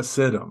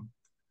Hasidim,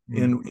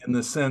 in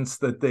the sense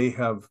that they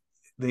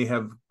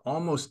have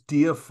almost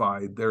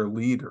deified their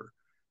leader,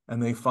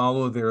 and they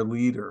follow their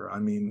leader. I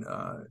mean,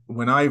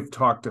 when I've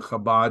talked to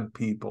Chabad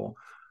people,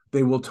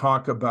 they will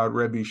talk about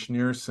Rebbe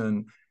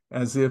Schneerson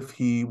as if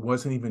he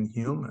wasn't even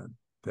human,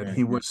 that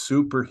he was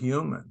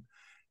superhuman.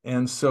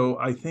 And so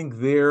I think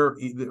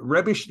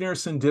Rebbe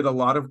Schneerson did a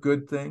lot of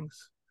good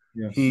things.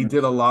 He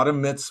did a lot of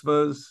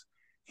mitzvahs.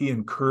 He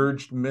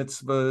encouraged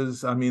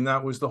mitzvahs. I mean,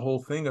 that was the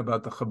whole thing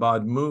about the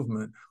Chabad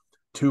movement,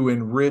 to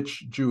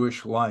enrich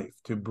Jewish life,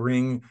 to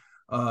bring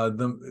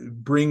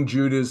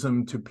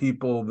Judaism to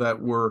people that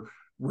were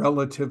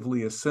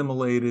relatively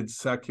assimilated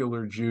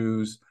secular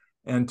Jews,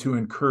 and to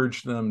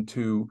encourage them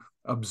to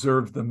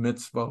observe the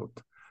mitzvot.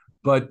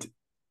 But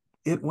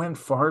it went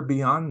far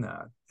beyond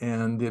that,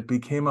 and it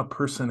became a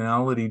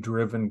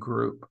personality-driven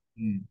group.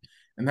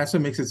 And that's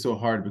what makes it so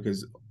hard,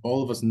 because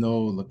all of us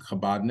know the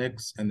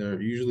Chabadniks, and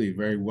they're usually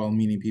very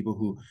well-meaning people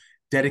who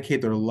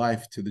dedicate their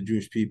life to the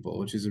Jewish people,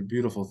 which is a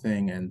beautiful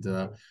thing. And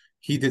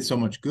he did so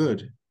much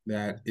good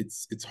that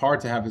it's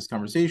hard to have this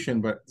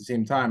conversation, but at the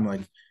same time,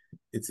 like,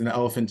 it's an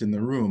elephant in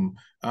the room.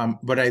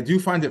 But I do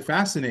find it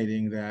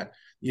fascinating that,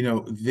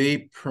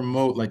 they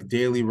promote like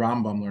daily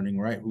Rambam learning,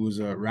 right? Who's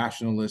a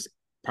rationalist.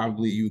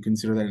 Probably you would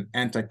consider that an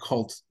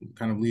anti-cult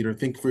kind of leader,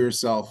 think for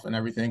yourself and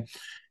everything.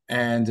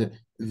 And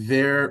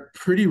they're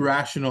pretty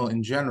rational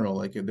in general.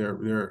 Like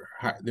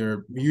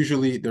they're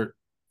usually their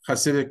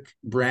Hasidic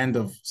brand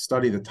of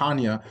study, the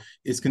Tanya,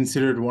 is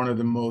considered one of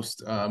the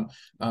most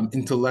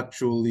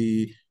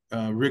intellectually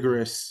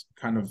rigorous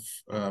kind of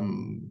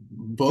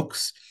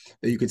books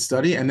that you could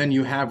study. And then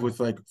you have,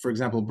 with, like, for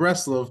example,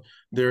 Breslov,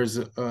 there's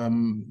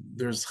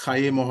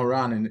Chaye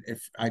Moharan, and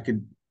if I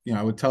could,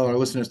 I would tell our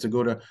listeners to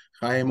go to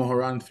Chaye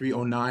Moharan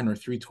 309 or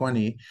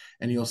 320,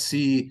 and you'll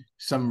see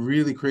some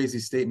really crazy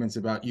statements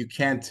about you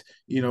can't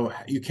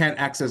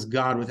access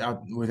God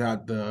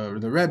without the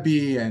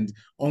Rebbe, and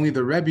only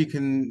the Rebbe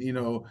can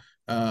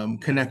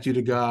connect you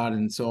to God,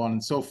 and so on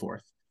and so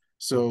forth.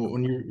 So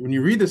when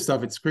you read this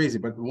stuff, it's crazy.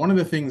 But one of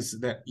the things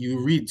that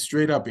you read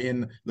straight up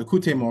in the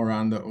Likutei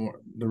Moharan,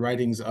 the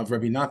writings of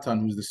Rabbi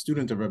Natan, who's the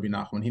student of Rabbi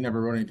Nachman, he never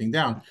wrote anything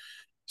down.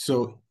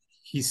 So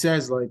he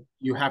says, like,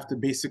 you have to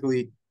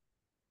basically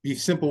be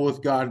simple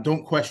with God.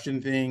 Don't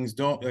question things.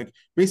 Don't, like,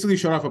 basically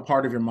shut off a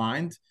part of your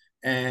mind.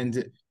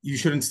 And you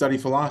shouldn't study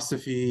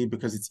philosophy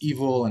because it's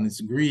evil and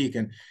it's Greek.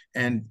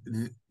 And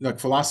like,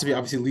 philosophy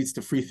obviously leads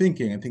to free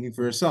thinking and thinking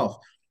for yourself.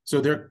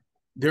 So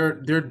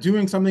they're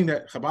doing something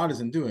that Chabad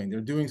isn't doing.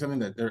 They're doing something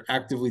that they're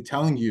actively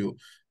telling you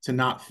to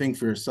not think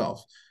for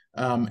yourself.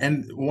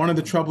 And one of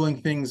the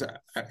troubling things,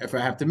 if I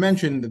have to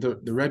mention,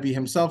 that the Rebbe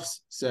himself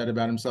said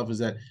about himself, is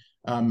that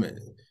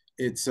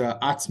it's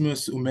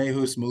atzmus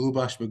umehus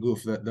melubash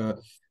beguf. That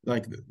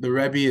the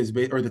Rebbe is,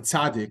 or the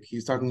tzaddik.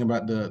 He's talking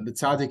about the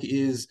tzaddik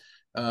is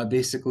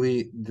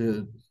basically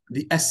the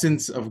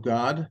essence of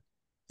God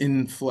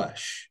in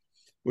flesh,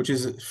 which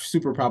is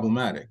super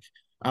problematic.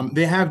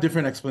 They have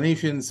different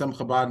explanations. Some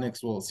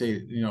Chabadniks will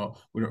say,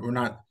 we're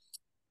not,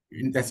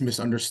 that's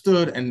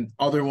misunderstood, and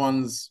other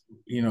ones,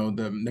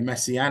 the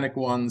messianic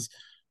ones,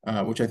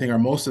 which I think are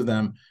most of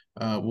them,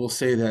 will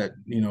say that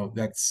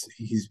that's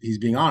he's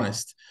being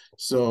honest.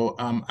 So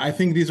I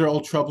think these are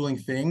all troubling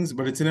things,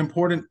 but it's an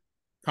important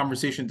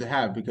conversation to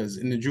have, because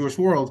in the Jewish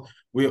world,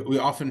 we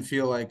often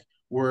feel like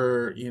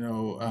we're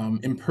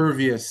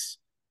impervious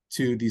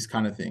to these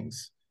kind of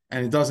things,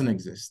 and it doesn't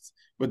exist.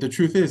 But the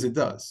truth is, it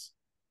does.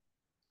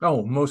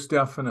 Oh, most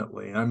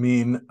definitely. I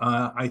mean,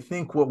 I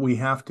think what we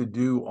have to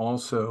do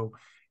also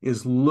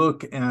is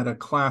look at a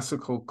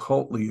classical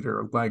cult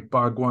leader like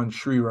Bhagwan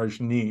Sri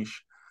Rajneesh,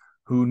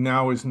 who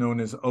now is known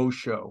as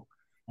Osho.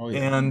 Oh,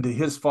 yeah. And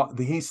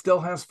he still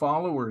has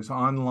followers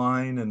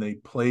online, and they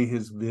play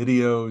his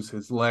videos,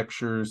 his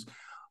lectures.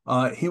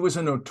 He was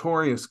a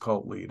notorious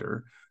cult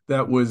leader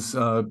that was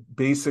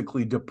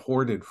basically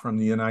deported from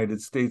the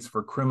United States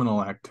for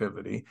criminal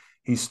activity.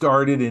 He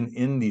started in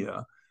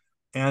India,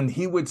 and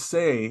he would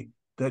say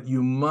that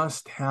you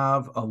must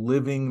have a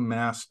living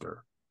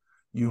master.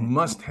 You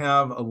must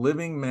have a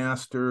living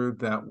master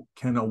that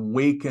can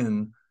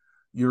awaken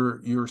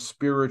your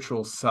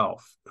spiritual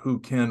self, who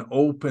can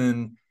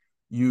open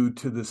you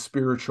to the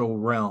spiritual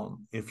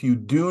realm. If you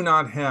do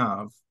not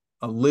have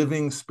a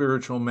living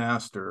spiritual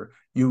master,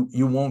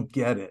 you won't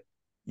get it.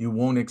 You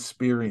won't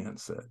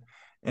experience it.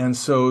 And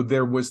so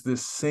there was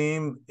this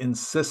same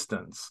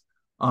insistence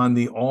on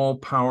the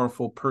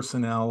all-powerful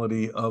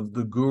personality of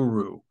the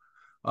guru,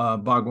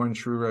 Bhagwan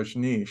Sri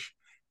Rajneesh.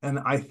 And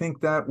I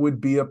think that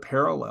would be a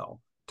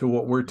parallel to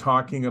what we're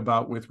talking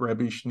about with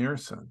Rebbe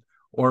Schneerson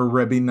or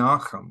Rebbe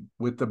Nachum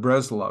with the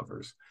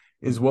Breslovers.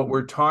 Is what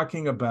we're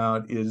talking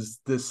about is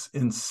this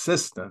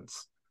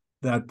insistence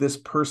that this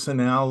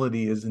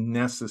personality is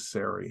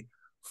necessary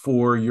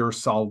for your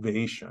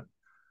salvation.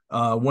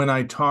 When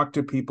I talk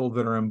to people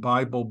that are in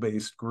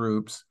Bible-based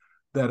groups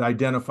that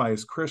identify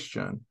as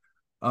Christian,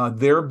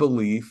 their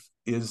belief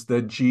is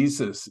that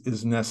Jesus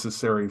is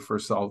necessary for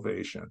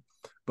salvation.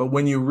 But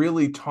when you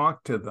really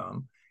talk to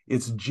them,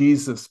 it's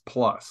Jesus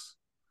plus.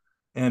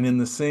 And in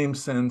the same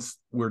sense,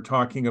 we're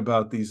talking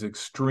about these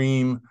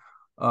extreme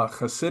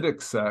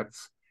Hasidic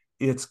sects,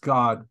 it's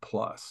God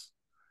plus.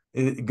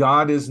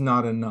 God is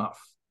not enough.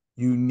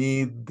 You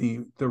need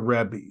the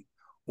Rebbe.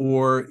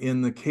 Or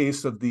in the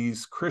case of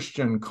these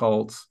Christian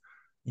cults,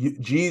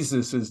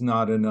 Jesus is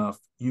not enough.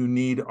 You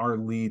need our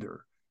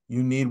leader.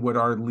 You need what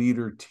our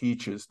leader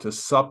teaches to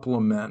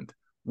supplement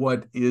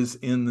what is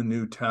in the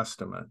New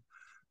Testament.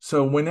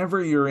 So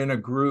whenever you're in a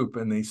group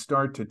and they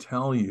start to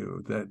tell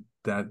you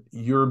that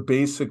your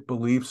basic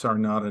beliefs are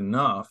not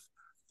enough,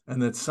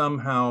 and that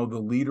somehow the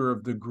leader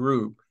of the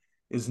group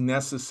is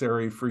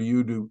necessary for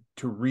you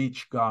to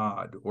reach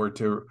God or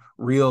to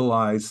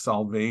realize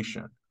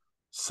salvation,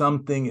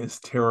 something is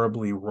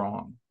terribly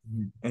wrong.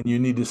 And you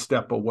need to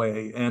step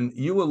away. And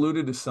you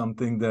alluded to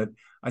something that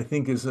I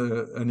think is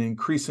an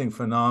increasing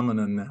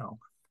phenomenon now,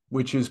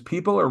 which is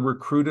people are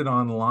recruited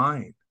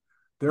online.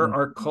 There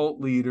are cult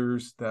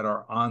leaders that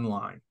are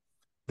online.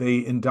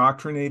 They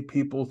indoctrinate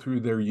people through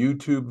their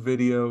YouTube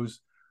videos.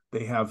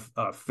 They have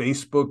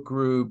Facebook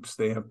groups.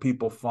 They have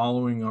people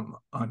following them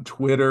on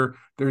Twitter.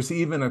 There's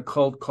even a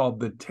cult called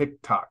the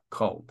TikTok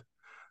cult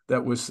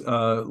that was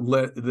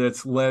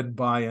that's led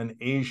by an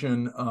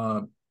Asian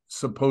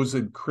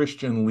supposed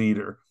Christian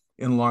leader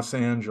in Los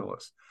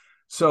Angeles.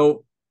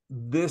 So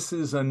this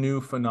is a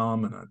new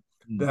phenomenon.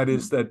 That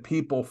is that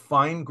people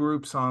find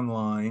groups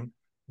online,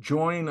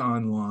 join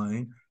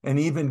online, and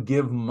even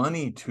give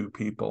money to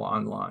people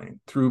online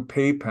through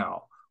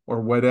PayPal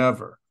or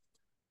whatever.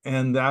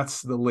 And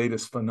that's the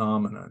latest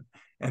phenomenon.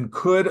 And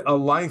could a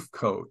life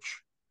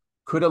coach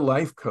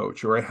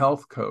or a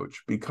health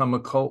coach become a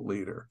cult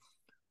leader?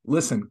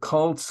 Listen,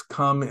 cults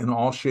come in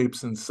all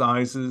shapes and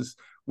sizes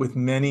with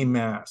many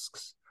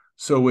masks.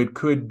 So it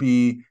could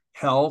be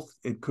health,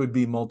 it could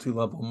be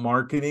multi-level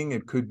marketing,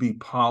 it could be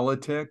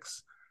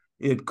politics,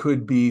 it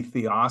could be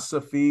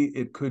theosophy,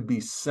 it could be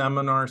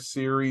seminar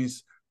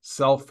series,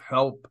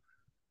 self-help,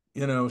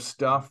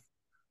 stuff.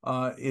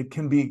 It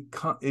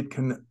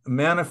can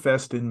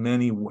manifest in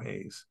many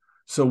ways.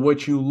 So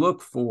what you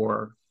look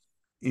for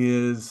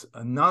is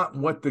not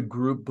what the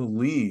group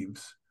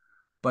believes,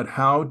 but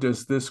how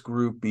does this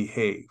group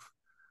behave?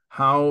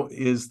 How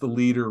is the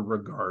leader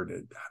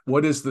regarded?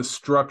 What is the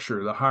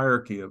structure, the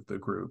hierarchy of the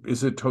group?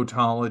 Is it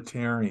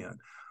totalitarian?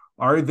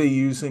 Are they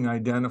using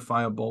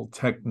identifiable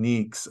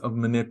techniques of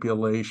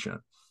manipulation?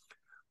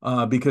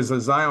 Because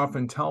as I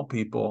often tell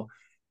people,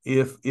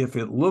 if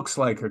it looks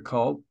like a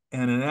cult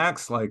and it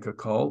acts like a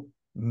cult,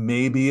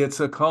 maybe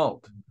it's a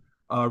cult,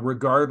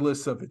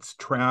 regardless of its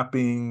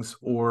trappings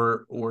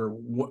or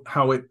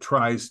how it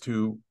tries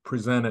to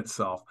present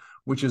itself,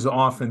 which is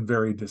often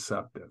very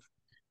deceptive.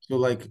 So,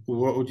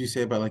 what would you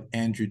say about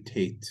Andrew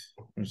Tate?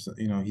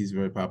 He's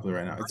very popular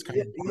right now. It's kind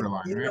of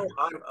borderline, right?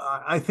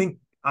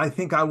 I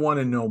think I want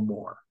to know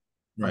more.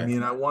 Right. I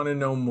mean, I want to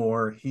know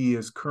more. He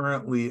is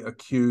currently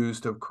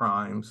accused of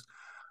crimes.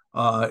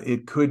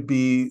 It could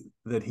be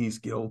that he's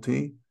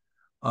guilty.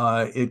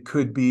 It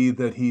could be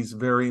that he's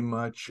very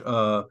much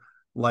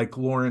like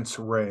Lawrence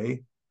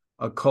Ray,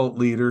 a cult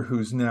leader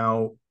who's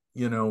now,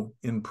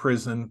 in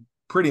prison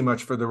pretty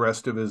much for the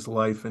rest of his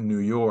life in New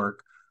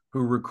York, who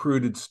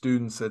recruited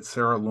students at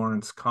Sarah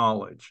Lawrence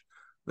College.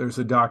 There's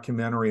a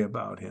documentary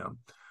about him.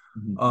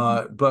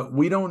 But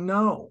we don't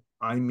know.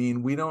 I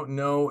mean, we don't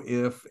know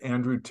if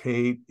Andrew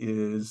Tate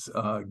is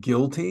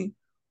guilty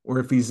or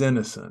if he's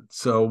innocent.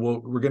 So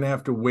we're going to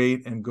have to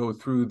wait and go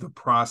through the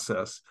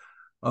process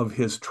of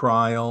his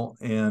trial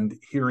and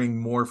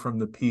hearing more from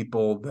the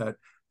people that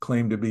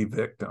claim to be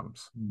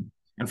victims.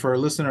 And for our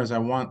listeners, I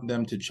want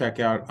them to check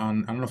out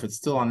on, I don't know if it's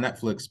still on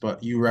Netflix,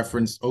 but you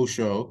referenced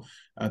Osho,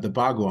 the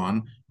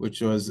Bhagwan,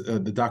 which was the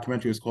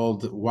documentary was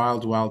called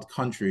Wild Wild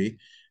Country.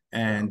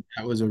 And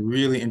that was a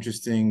really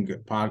interesting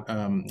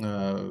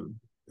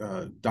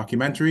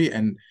documentary.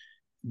 And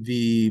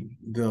the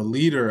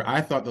leader,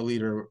 I thought the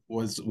leader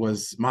was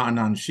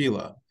Ma'anan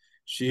Sheila.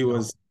 She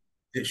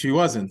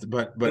wasn't,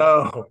 but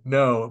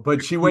no,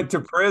 but she went to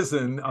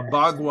prison.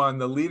 Bhagwan,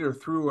 the leader,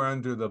 threw her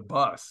under the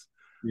bus.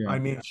 yeah. I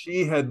mean,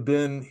 she had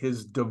been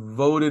his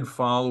devoted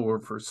follower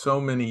for so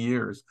many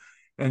years,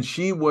 and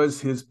she was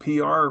his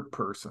PR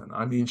person.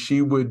 I mean,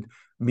 she would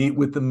meet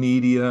with the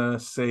media,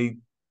 say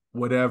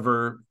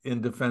whatever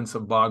in defense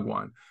of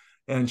Bhagwan,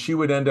 and she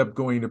would end up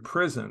going to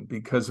prison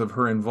because of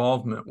her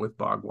involvement with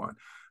Bhagwan.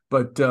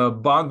 But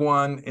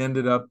Bhagwan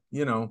ended up,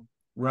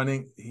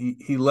 running.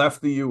 He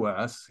left the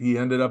U.S. He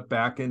ended up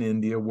back in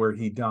India, where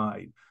he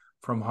died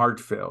from heart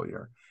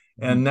failure.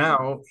 And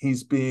now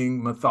he's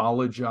being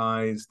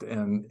mythologized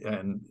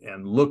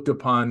and looked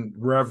upon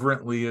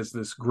reverently as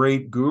this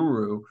great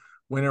guru,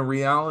 when in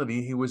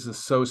reality he was a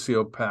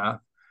sociopath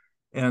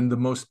and the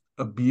most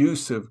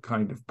abusive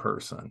kind of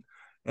person.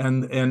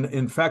 And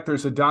in fact,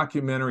 there's a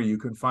documentary, you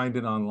can find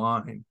it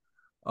online,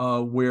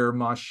 where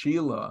Ma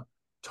Sheila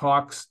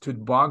talks to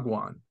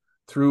Bhagwan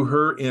through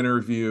her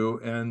interview,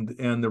 and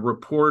the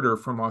reporter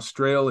from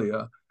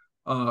Australia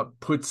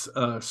puts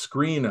a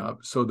screen up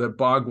so that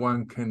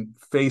Bhagwan can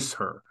face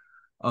her,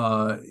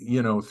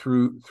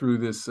 through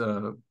this,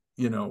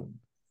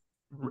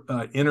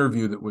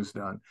 interview that was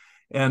done.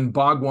 And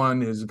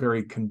Bhagwan is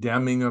very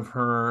condemning of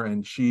her,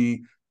 and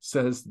she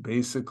says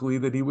basically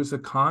that he was a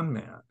con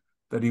man,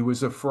 that he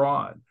was a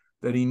fraud,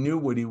 that he knew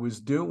what he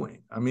was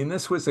doing. I mean,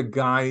 this was a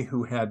guy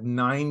who had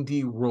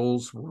 90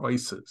 Rolls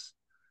Royces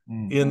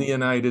in the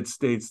United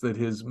States that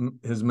his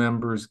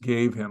members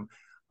gave him.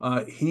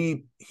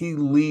 He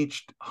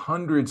leached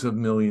hundreds of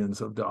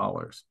millions of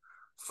dollars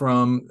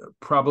from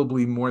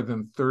probably more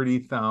than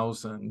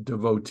 30,000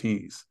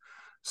 devotees.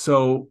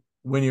 So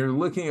when you're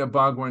looking at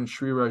Bhagwan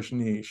Sri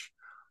Rajneesh,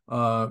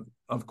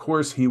 of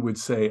course he would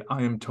say,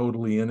 I am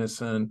totally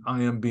innocent,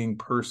 I am being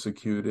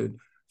persecuted.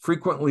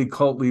 Frequently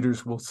cult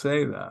leaders will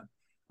say that.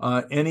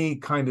 Any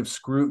kind of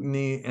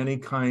scrutiny, any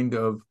kind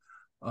of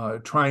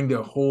trying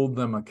to hold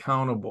them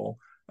accountable,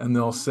 and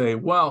they'll say,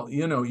 well,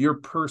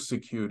 you're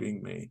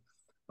persecuting me.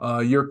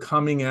 You're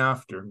coming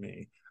after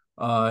me.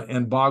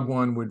 And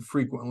Bhagwan would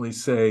frequently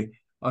say,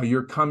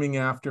 you're coming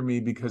after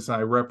me because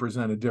I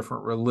represent a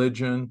different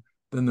religion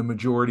than the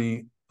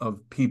majority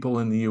of people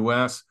in the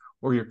US,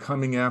 or you're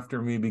coming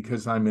after me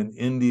because I'm an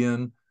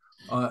Indian.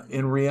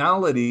 In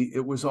reality,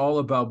 it was all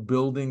about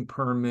building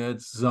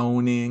permits,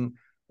 zoning,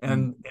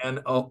 and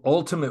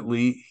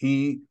ultimately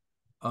he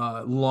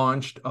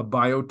launched a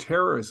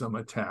bioterrorism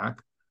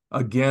attack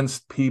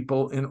against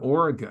people in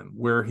Oregon,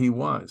 where he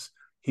was.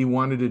 He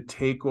wanted to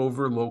take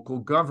over local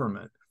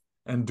government.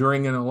 And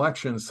during an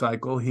election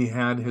cycle, he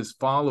had his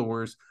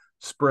followers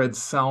spread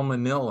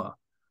salmonella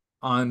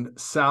on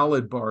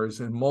salad bars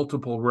in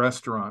multiple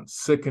restaurants,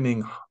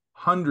 sickening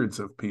hundreds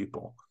of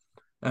people.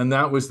 And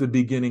that was the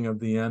beginning of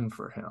the end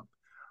for him.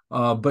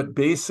 But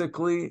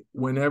basically,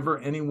 whenever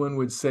anyone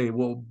would say,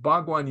 well,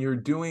 Bhagwan, you're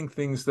doing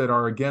things that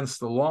are against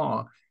the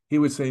law, he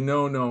would say,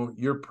 no,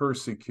 you're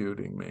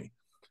persecuting me.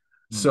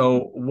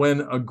 So when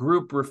a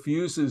group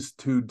refuses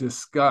to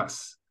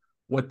discuss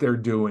what they're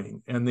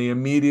doing and they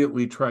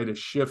immediately try to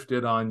shift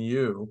it on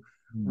you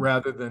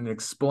rather than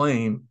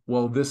explain,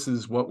 well, this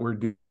is what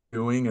we're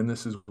doing and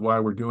this is why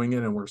we're doing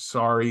it, and we're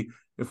sorry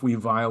if we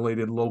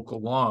violated local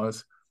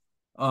laws.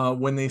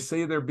 When they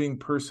say they're being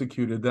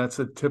persecuted, that's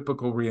a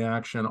typical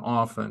reaction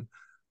often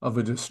of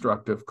a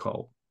destructive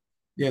cult.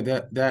 Yeah,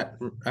 that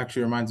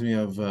actually reminds me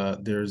of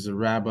there's a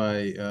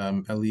Rabbi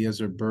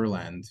Eliezer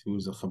Berland who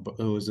was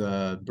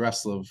a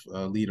Breslov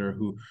leader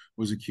who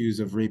was accused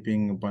of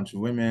raping a bunch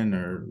of women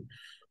or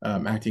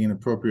acting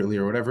inappropriately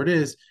or whatever it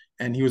is,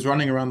 and he was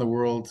running around the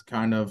world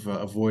kind of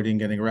avoiding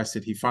getting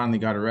arrested. He finally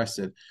got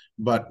arrested,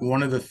 but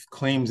one of the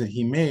claims that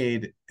he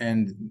made,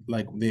 and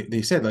like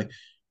they said, like,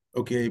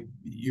 okay,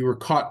 you were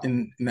caught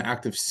in the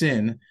act of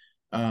sin,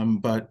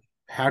 but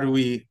how do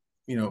we,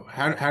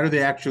 how do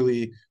they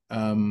actually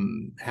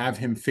have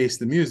him face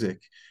the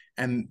music?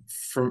 And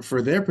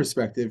for their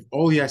perspective,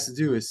 all he has to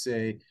do is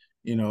say,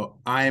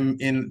 I'm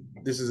in,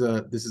 this is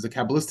a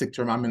Kabbalistic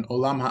term, I'm in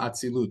Olam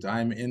HaAtzilut.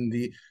 I'm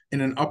in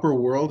an upper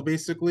world,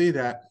 basically,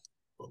 that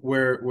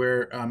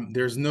where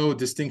there's no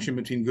distinction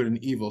between good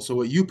and evil. So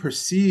what you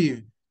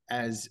perceive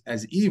as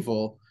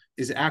evil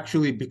is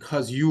actually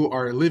because you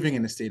are living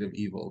in a state of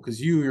evil, because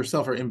you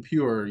yourself are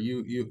impure.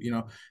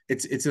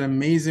 It's an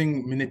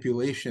amazing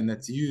manipulation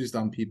that's used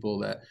on people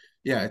that,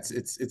 yeah,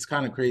 it's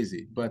kind of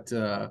crazy. But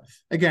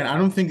again, I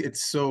don't think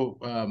it's so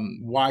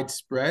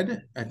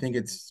widespread. I think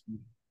it's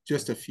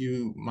just a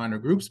few minor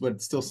groups, but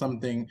it's still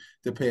something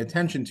to pay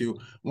attention to.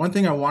 One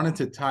thing I wanted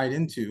to tie it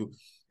into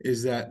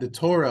is that the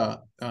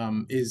Torah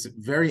is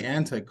very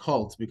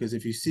anti-cult, because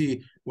if you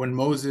see when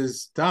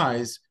Moses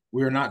dies,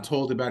 we are not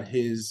told about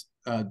his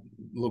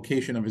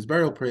location of his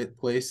burial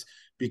place,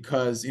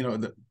 because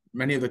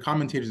many of the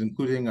commentators,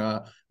 including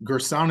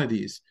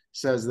Gersonides,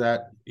 says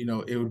that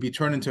it would be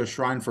turned into a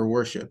shrine for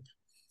worship.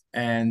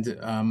 And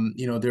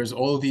there's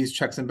all of these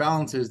checks and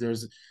balances.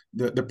 There's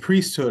the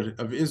priesthood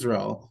of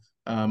Israel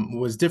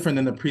was different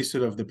than the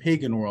priesthood of the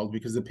pagan world,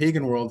 because the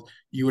pagan world,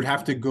 you would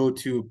have to go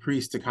to a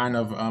priest to kind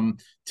of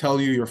tell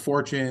you your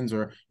fortunes,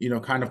 or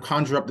kind of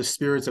conjure up the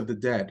spirits of the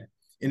dead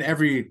in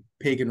every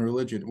pagan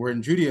religion. Where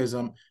in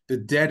Judaism, the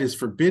dead is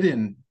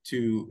forbidden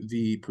to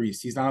the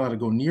priest. He's not allowed to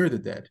go near the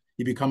dead.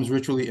 He becomes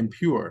ritually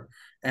impure.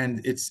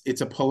 And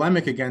it's a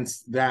polemic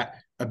against that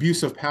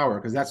abuse of power,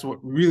 because that's what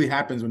really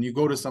happens when you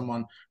go to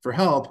someone for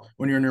help.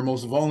 When you're in your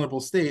most vulnerable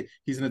state,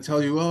 he's going to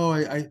tell you, oh,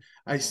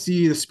 I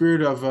see the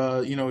spirit of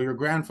your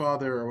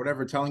grandfather or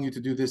whatever telling you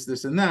to do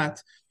this and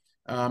that.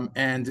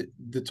 And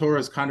the Torah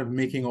is kind of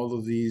making all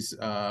of these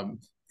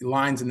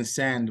lines in the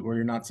sand where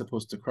you're not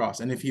supposed to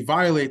cross. And if he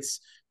violates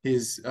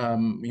his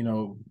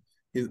the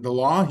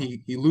law,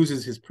 he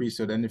loses his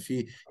priesthood. And if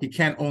he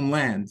can't own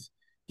land,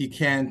 he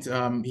can't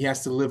he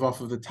has to live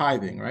off of the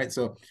tithing, right?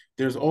 So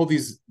there's all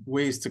these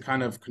ways to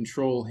kind of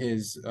control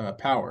his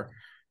power.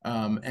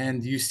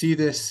 And you see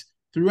this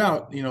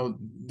throughout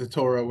the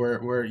Torah,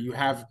 where you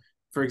have,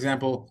 for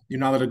example, you're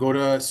not allowed to go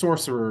to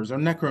sorcerers or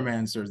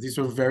necromancers. These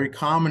were very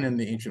common in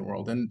the ancient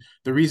world. And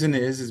the reason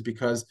is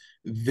because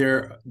they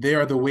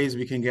are the ways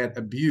we can get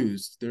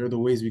abused. They're the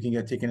ways we can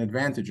get taken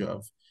advantage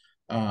of.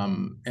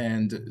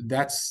 And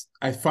that's,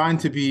 I find,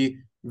 to be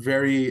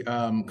very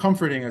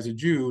comforting as a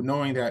Jew,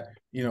 knowing that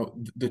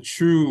the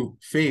true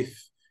faith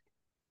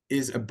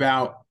is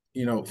about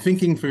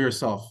thinking for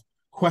yourself,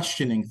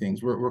 questioning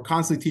things. We're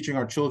constantly teaching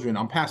our children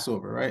on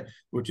Passover, right,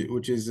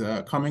 which is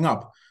coming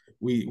up.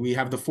 We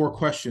have the 4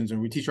 questions,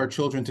 and we teach our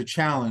children to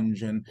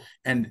challenge,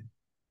 and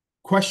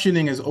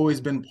questioning has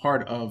always been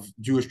part of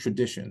Jewish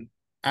tradition.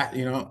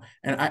 And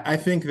I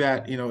think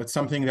that it's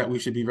something that we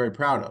should be very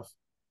proud of.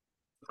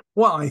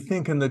 Well, I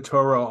think in the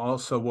Torah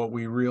also what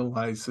we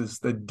realize is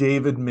that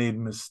David made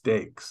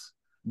mistakes.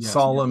 Yes,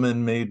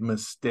 Solomon made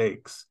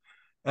mistakes,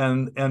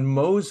 and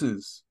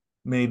Moses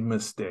made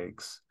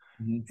mistakes.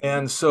 Mm-hmm.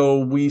 And so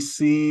we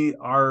see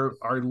our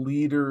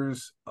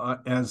leaders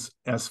as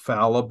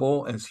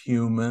fallible, as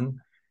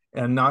human,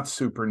 and not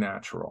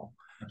supernatural.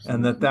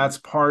 Absolutely. And that's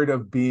part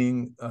of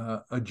being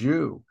a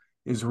Jew,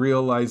 is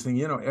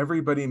realizing,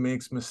 everybody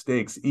makes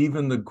mistakes,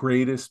 even the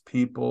greatest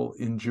people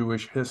in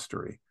Jewish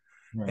history.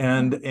 Right.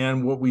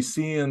 And what we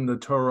see in the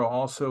Torah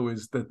also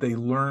is that they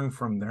learn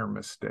from their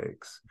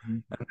mistakes,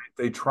 mm-hmm. and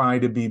they try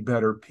to be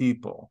better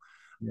people,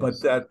 yes.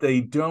 But that they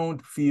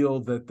don't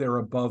feel that they're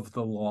above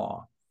the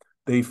law.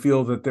 They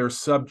feel that they're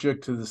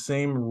subject to the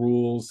same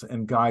rules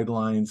and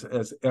guidelines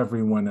as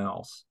everyone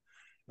else.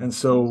 And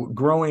so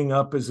growing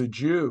up as a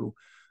Jew,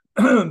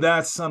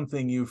 that's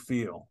something you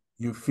feel.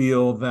 You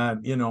feel that,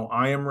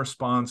 I am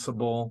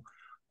responsible.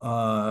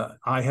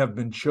 I have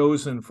been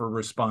chosen for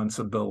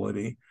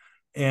responsibility.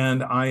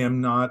 And I am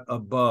not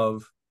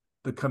above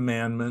the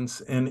commandments,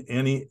 and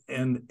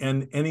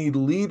any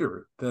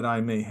leader that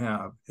I may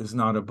have is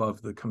not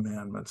above the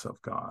commandments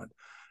of God.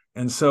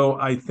 And so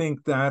I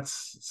think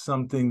that's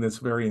something that's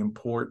very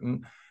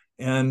important.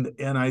 And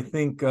I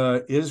think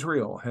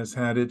Israel has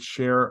had its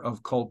share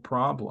of cult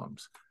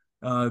problems.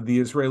 The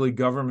Israeli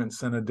government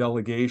sent a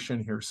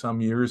delegation here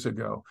some years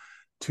ago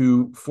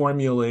to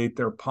formulate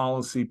their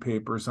policy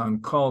papers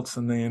on cults,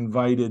 and they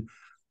invited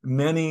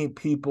many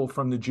people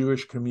from the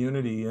Jewish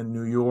community in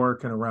New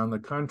York and around the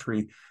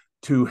country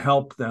to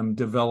help them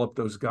develop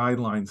those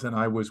guidelines, and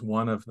I was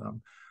one of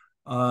them.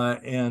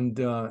 And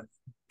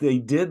they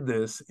did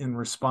this in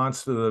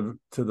response to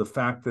the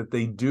fact that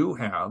they do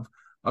have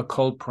a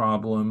cult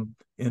problem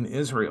in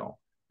Israel,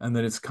 and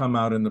that it's come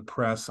out in the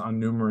press on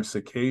numerous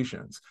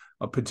occasions.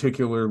 A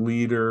particular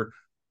leader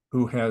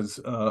who has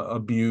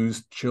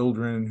abused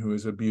children, who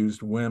has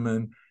abused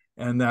women,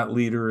 and that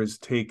leader is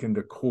taken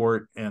to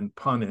court and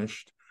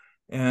punished.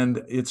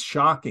 And it's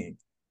shocking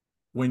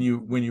when you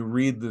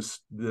read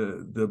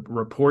the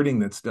reporting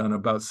that's done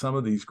about some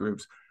of these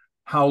groups,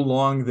 how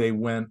long they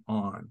went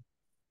on,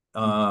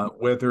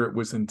 whether it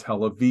was in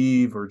Tel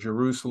Aviv or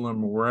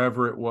Jerusalem or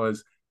wherever it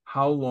was.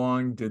 How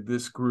long did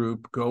this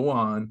group go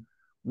on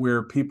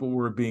where people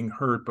were being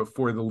hurt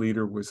before the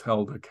leader was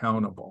held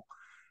accountable?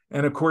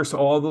 And of course,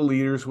 all the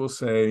leaders will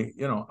say,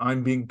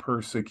 I'm being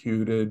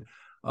persecuted,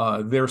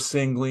 they're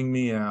singling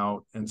me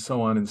out, and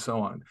so on and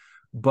so on.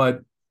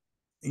 But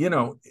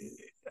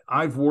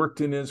I've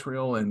worked in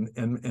Israel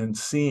and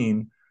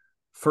seen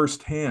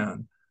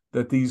firsthand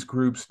that these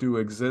groups do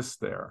exist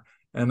there.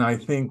 And I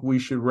think we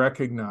should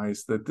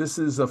recognize that this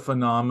is a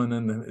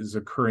phenomenon that is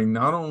occurring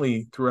not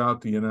only throughout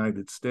the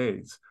United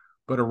States,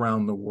 but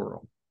around the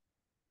world.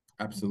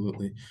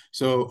 Absolutely.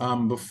 So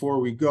before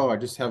we go, I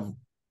just have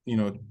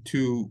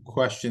 2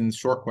 questions,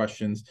 short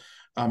questions.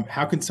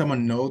 How can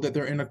someone know that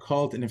they're in a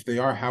cult? And if they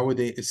are, how would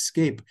they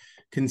escape,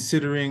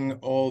 considering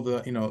all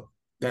the,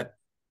 that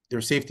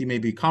their safety may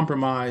be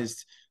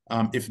compromised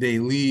if they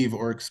leave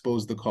or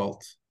expose the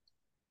cult?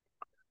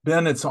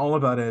 Ben, it's all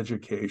about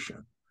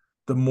education.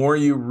 The more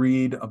you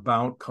read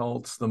about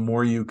cults, the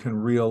more you can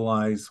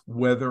realize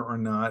whether or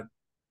not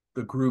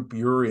the group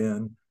you're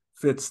in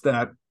fits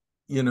that,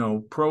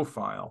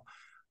 profile.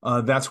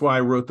 That's why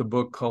I wrote the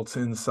book Cults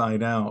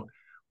Inside Out,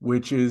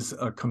 which is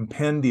a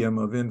compendium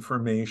of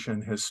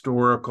information,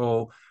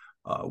 historical,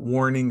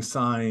 warning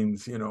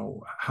signs,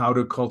 how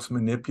do cults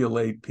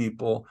manipulate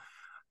people.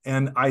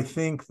 And I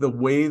think the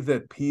way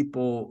that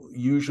people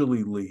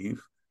usually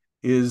leave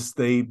is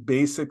they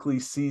basically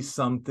see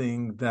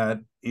something that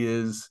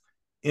is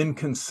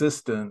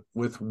inconsistent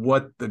with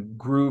what the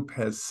group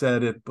has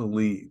said it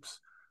believes.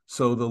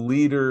 So the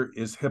leader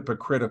is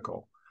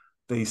hypocritical.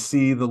 They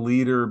see the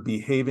leader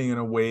behaving in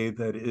a way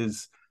that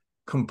is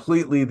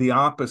completely the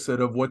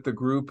opposite of what the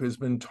group has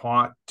been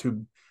taught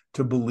to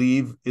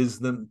believe is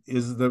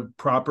the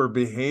proper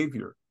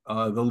behavior.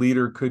 The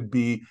leader could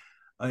be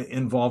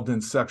involved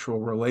in sexual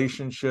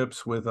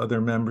relationships with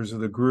other members of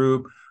the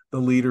group. The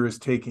leader is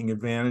taking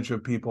advantage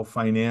of people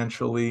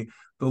financially.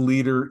 The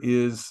leader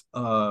is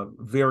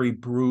very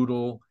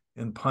brutal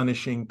in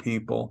punishing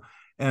people.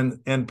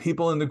 And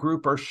people in the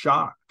group are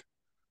shocked.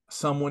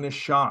 Someone is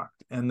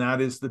shocked. And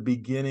that is the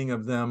beginning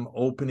of them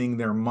opening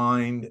their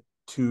mind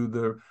to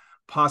the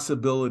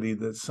possibility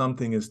that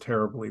something is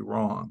terribly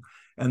wrong.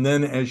 And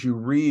then as you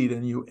read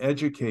and you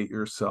educate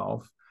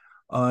yourself,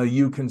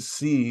 you can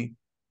see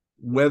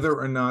whether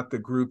or not the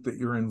group that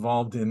you're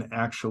involved in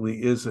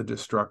actually is a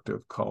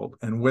destructive cult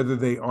and whether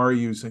they are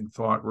using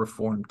thought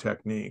reform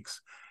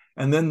techniques.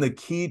 And then the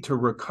key to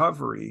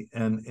recovery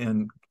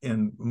and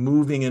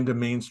moving into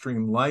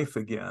mainstream life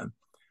again,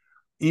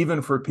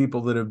 even for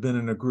people that have been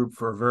in a group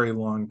for a very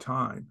long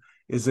time,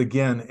 is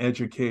again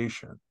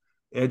education.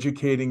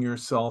 Educating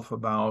yourself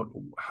about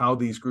how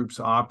these groups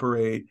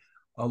operate,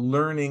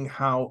 learning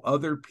how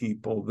other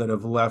people that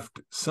have left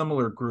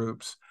similar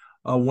groups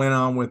went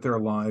on with their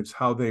lives,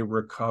 how they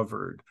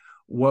recovered,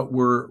 what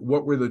were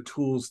the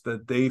tools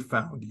that they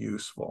found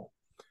useful.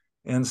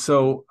 And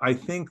so I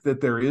think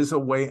that there is a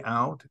way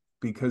out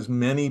because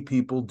many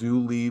people do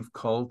leave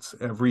cults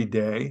every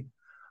day.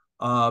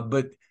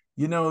 But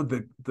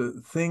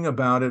the thing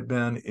about it,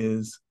 Ben,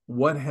 is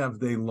what have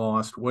they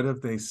lost? What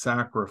have they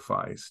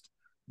sacrificed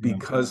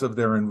because of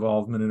their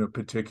involvement in a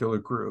particular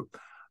group?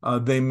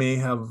 They may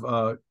have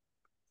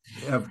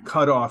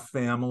cut off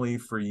family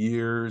for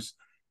years,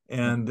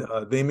 and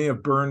they may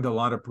have burned a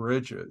lot of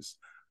bridges.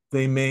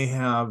 They may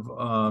have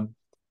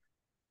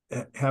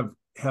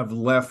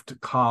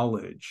left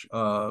college,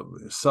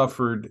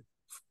 suffered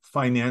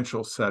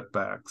financial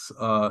setbacks,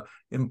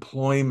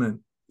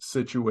 employment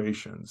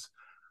situations,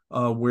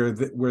 where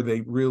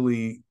they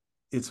really,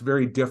 it's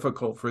very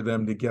difficult for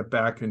them to get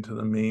back into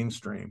the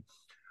mainstream.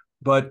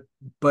 But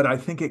I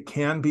think it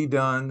can be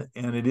done,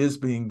 and it is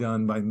being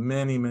done by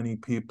many, many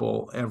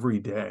people every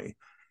day.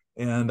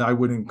 And I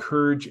would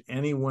encourage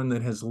anyone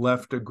that has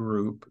left a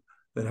group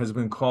that has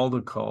been called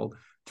a cult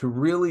to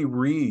really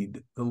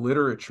read the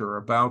literature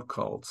about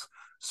cults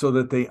so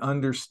that they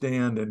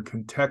understand and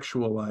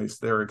contextualize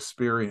their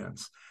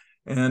experience.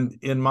 And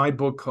in my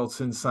book, Cults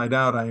Inside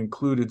Out, I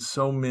included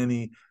so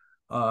many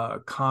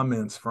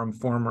comments from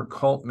former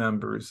cult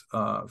members,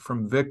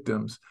 from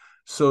victims,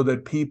 so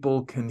that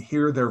people can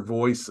hear their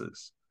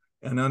voices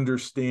and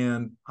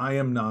understand I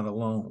am not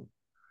alone.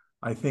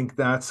 I think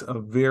that's a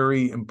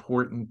very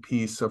important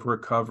piece of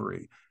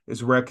recovery,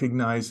 is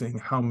recognizing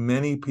how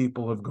many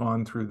people have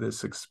gone through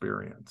this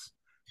experience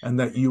and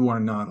that you are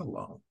not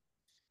alone.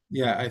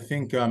 Yeah, I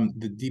think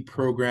the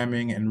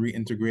deprogramming and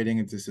reintegrating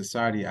into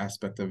society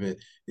aspect of it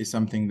is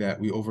something that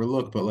we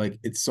overlook, but like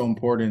it's so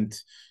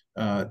important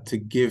to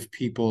give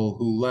people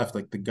who left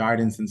like the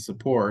guidance and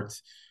support,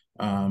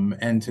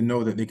 and to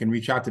know that they can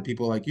reach out to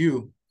people like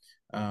you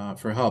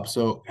for help.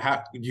 So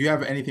do you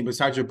have anything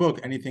besides your book,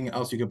 anything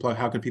else you could plug?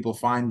 How can people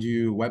find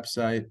you,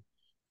 website?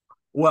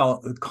 Well,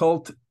 the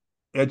Cult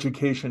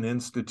Education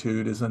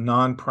Institute is a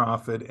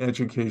nonprofit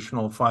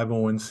educational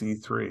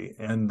 501c3,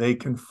 and they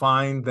can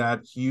find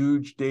that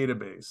huge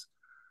database,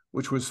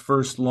 which was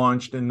first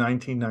launched in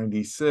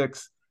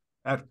 1996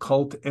 at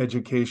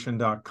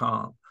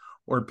culteducation.com.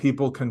 Or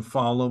people can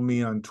follow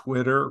me on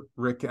Twitter,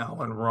 Rick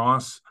Alan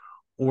Ross,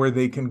 or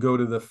they can go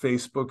to the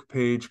Facebook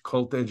page,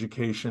 Cult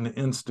Education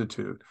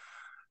Institute.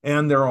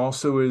 And there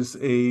also is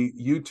a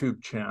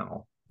YouTube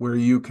channel where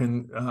you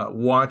can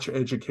watch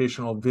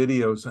educational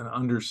videos and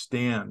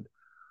understand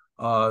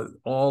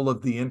all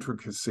of the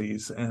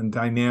intricacies and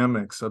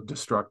dynamics of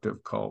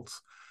destructive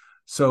cults.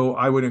 So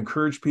I would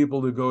encourage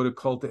people to go to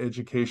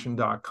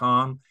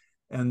culteducation.com,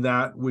 and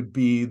that would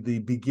be the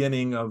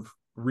beginning of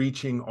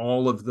reaching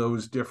all of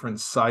those different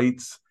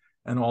sites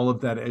and all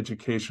of that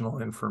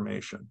educational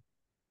information.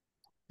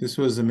 This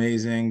was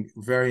amazing,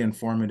 very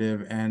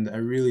informative, and I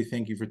really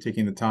thank you for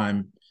taking the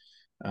time.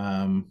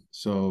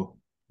 So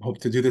hope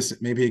to do this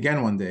maybe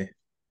again one day.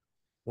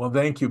 Well,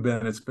 thank you,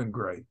 Ben. It's been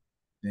great.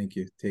 Thank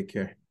you. Take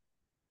care.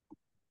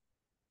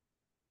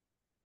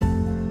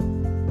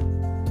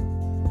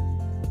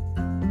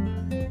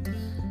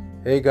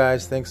 Hey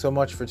guys, thanks so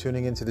much for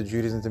tuning into the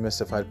Judaism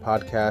Demystified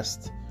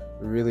podcast.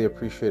 We really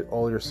appreciate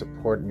all your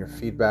support and your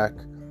feedback.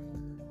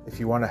 If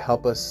you want to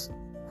help us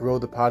grow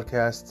the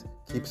podcast,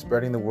 keep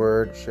spreading the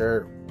word,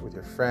 share it with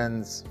your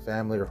friends,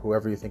 family, or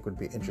whoever you think would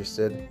be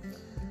interested.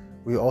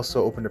 We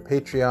also opened a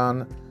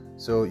Patreon,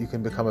 so you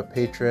can become a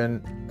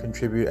patron,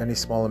 contribute any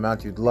small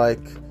amount you'd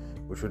like,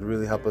 which would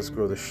really help us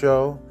grow the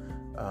show.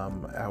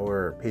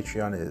 Our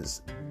Patreon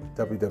is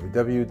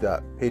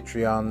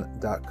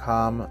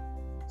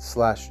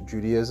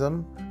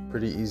www.patreon.com/Judaism.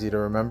 Pretty easy to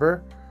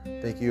remember.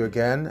 Thank you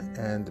again,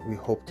 and we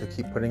hope to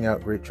keep putting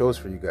out great shows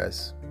for you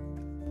guys.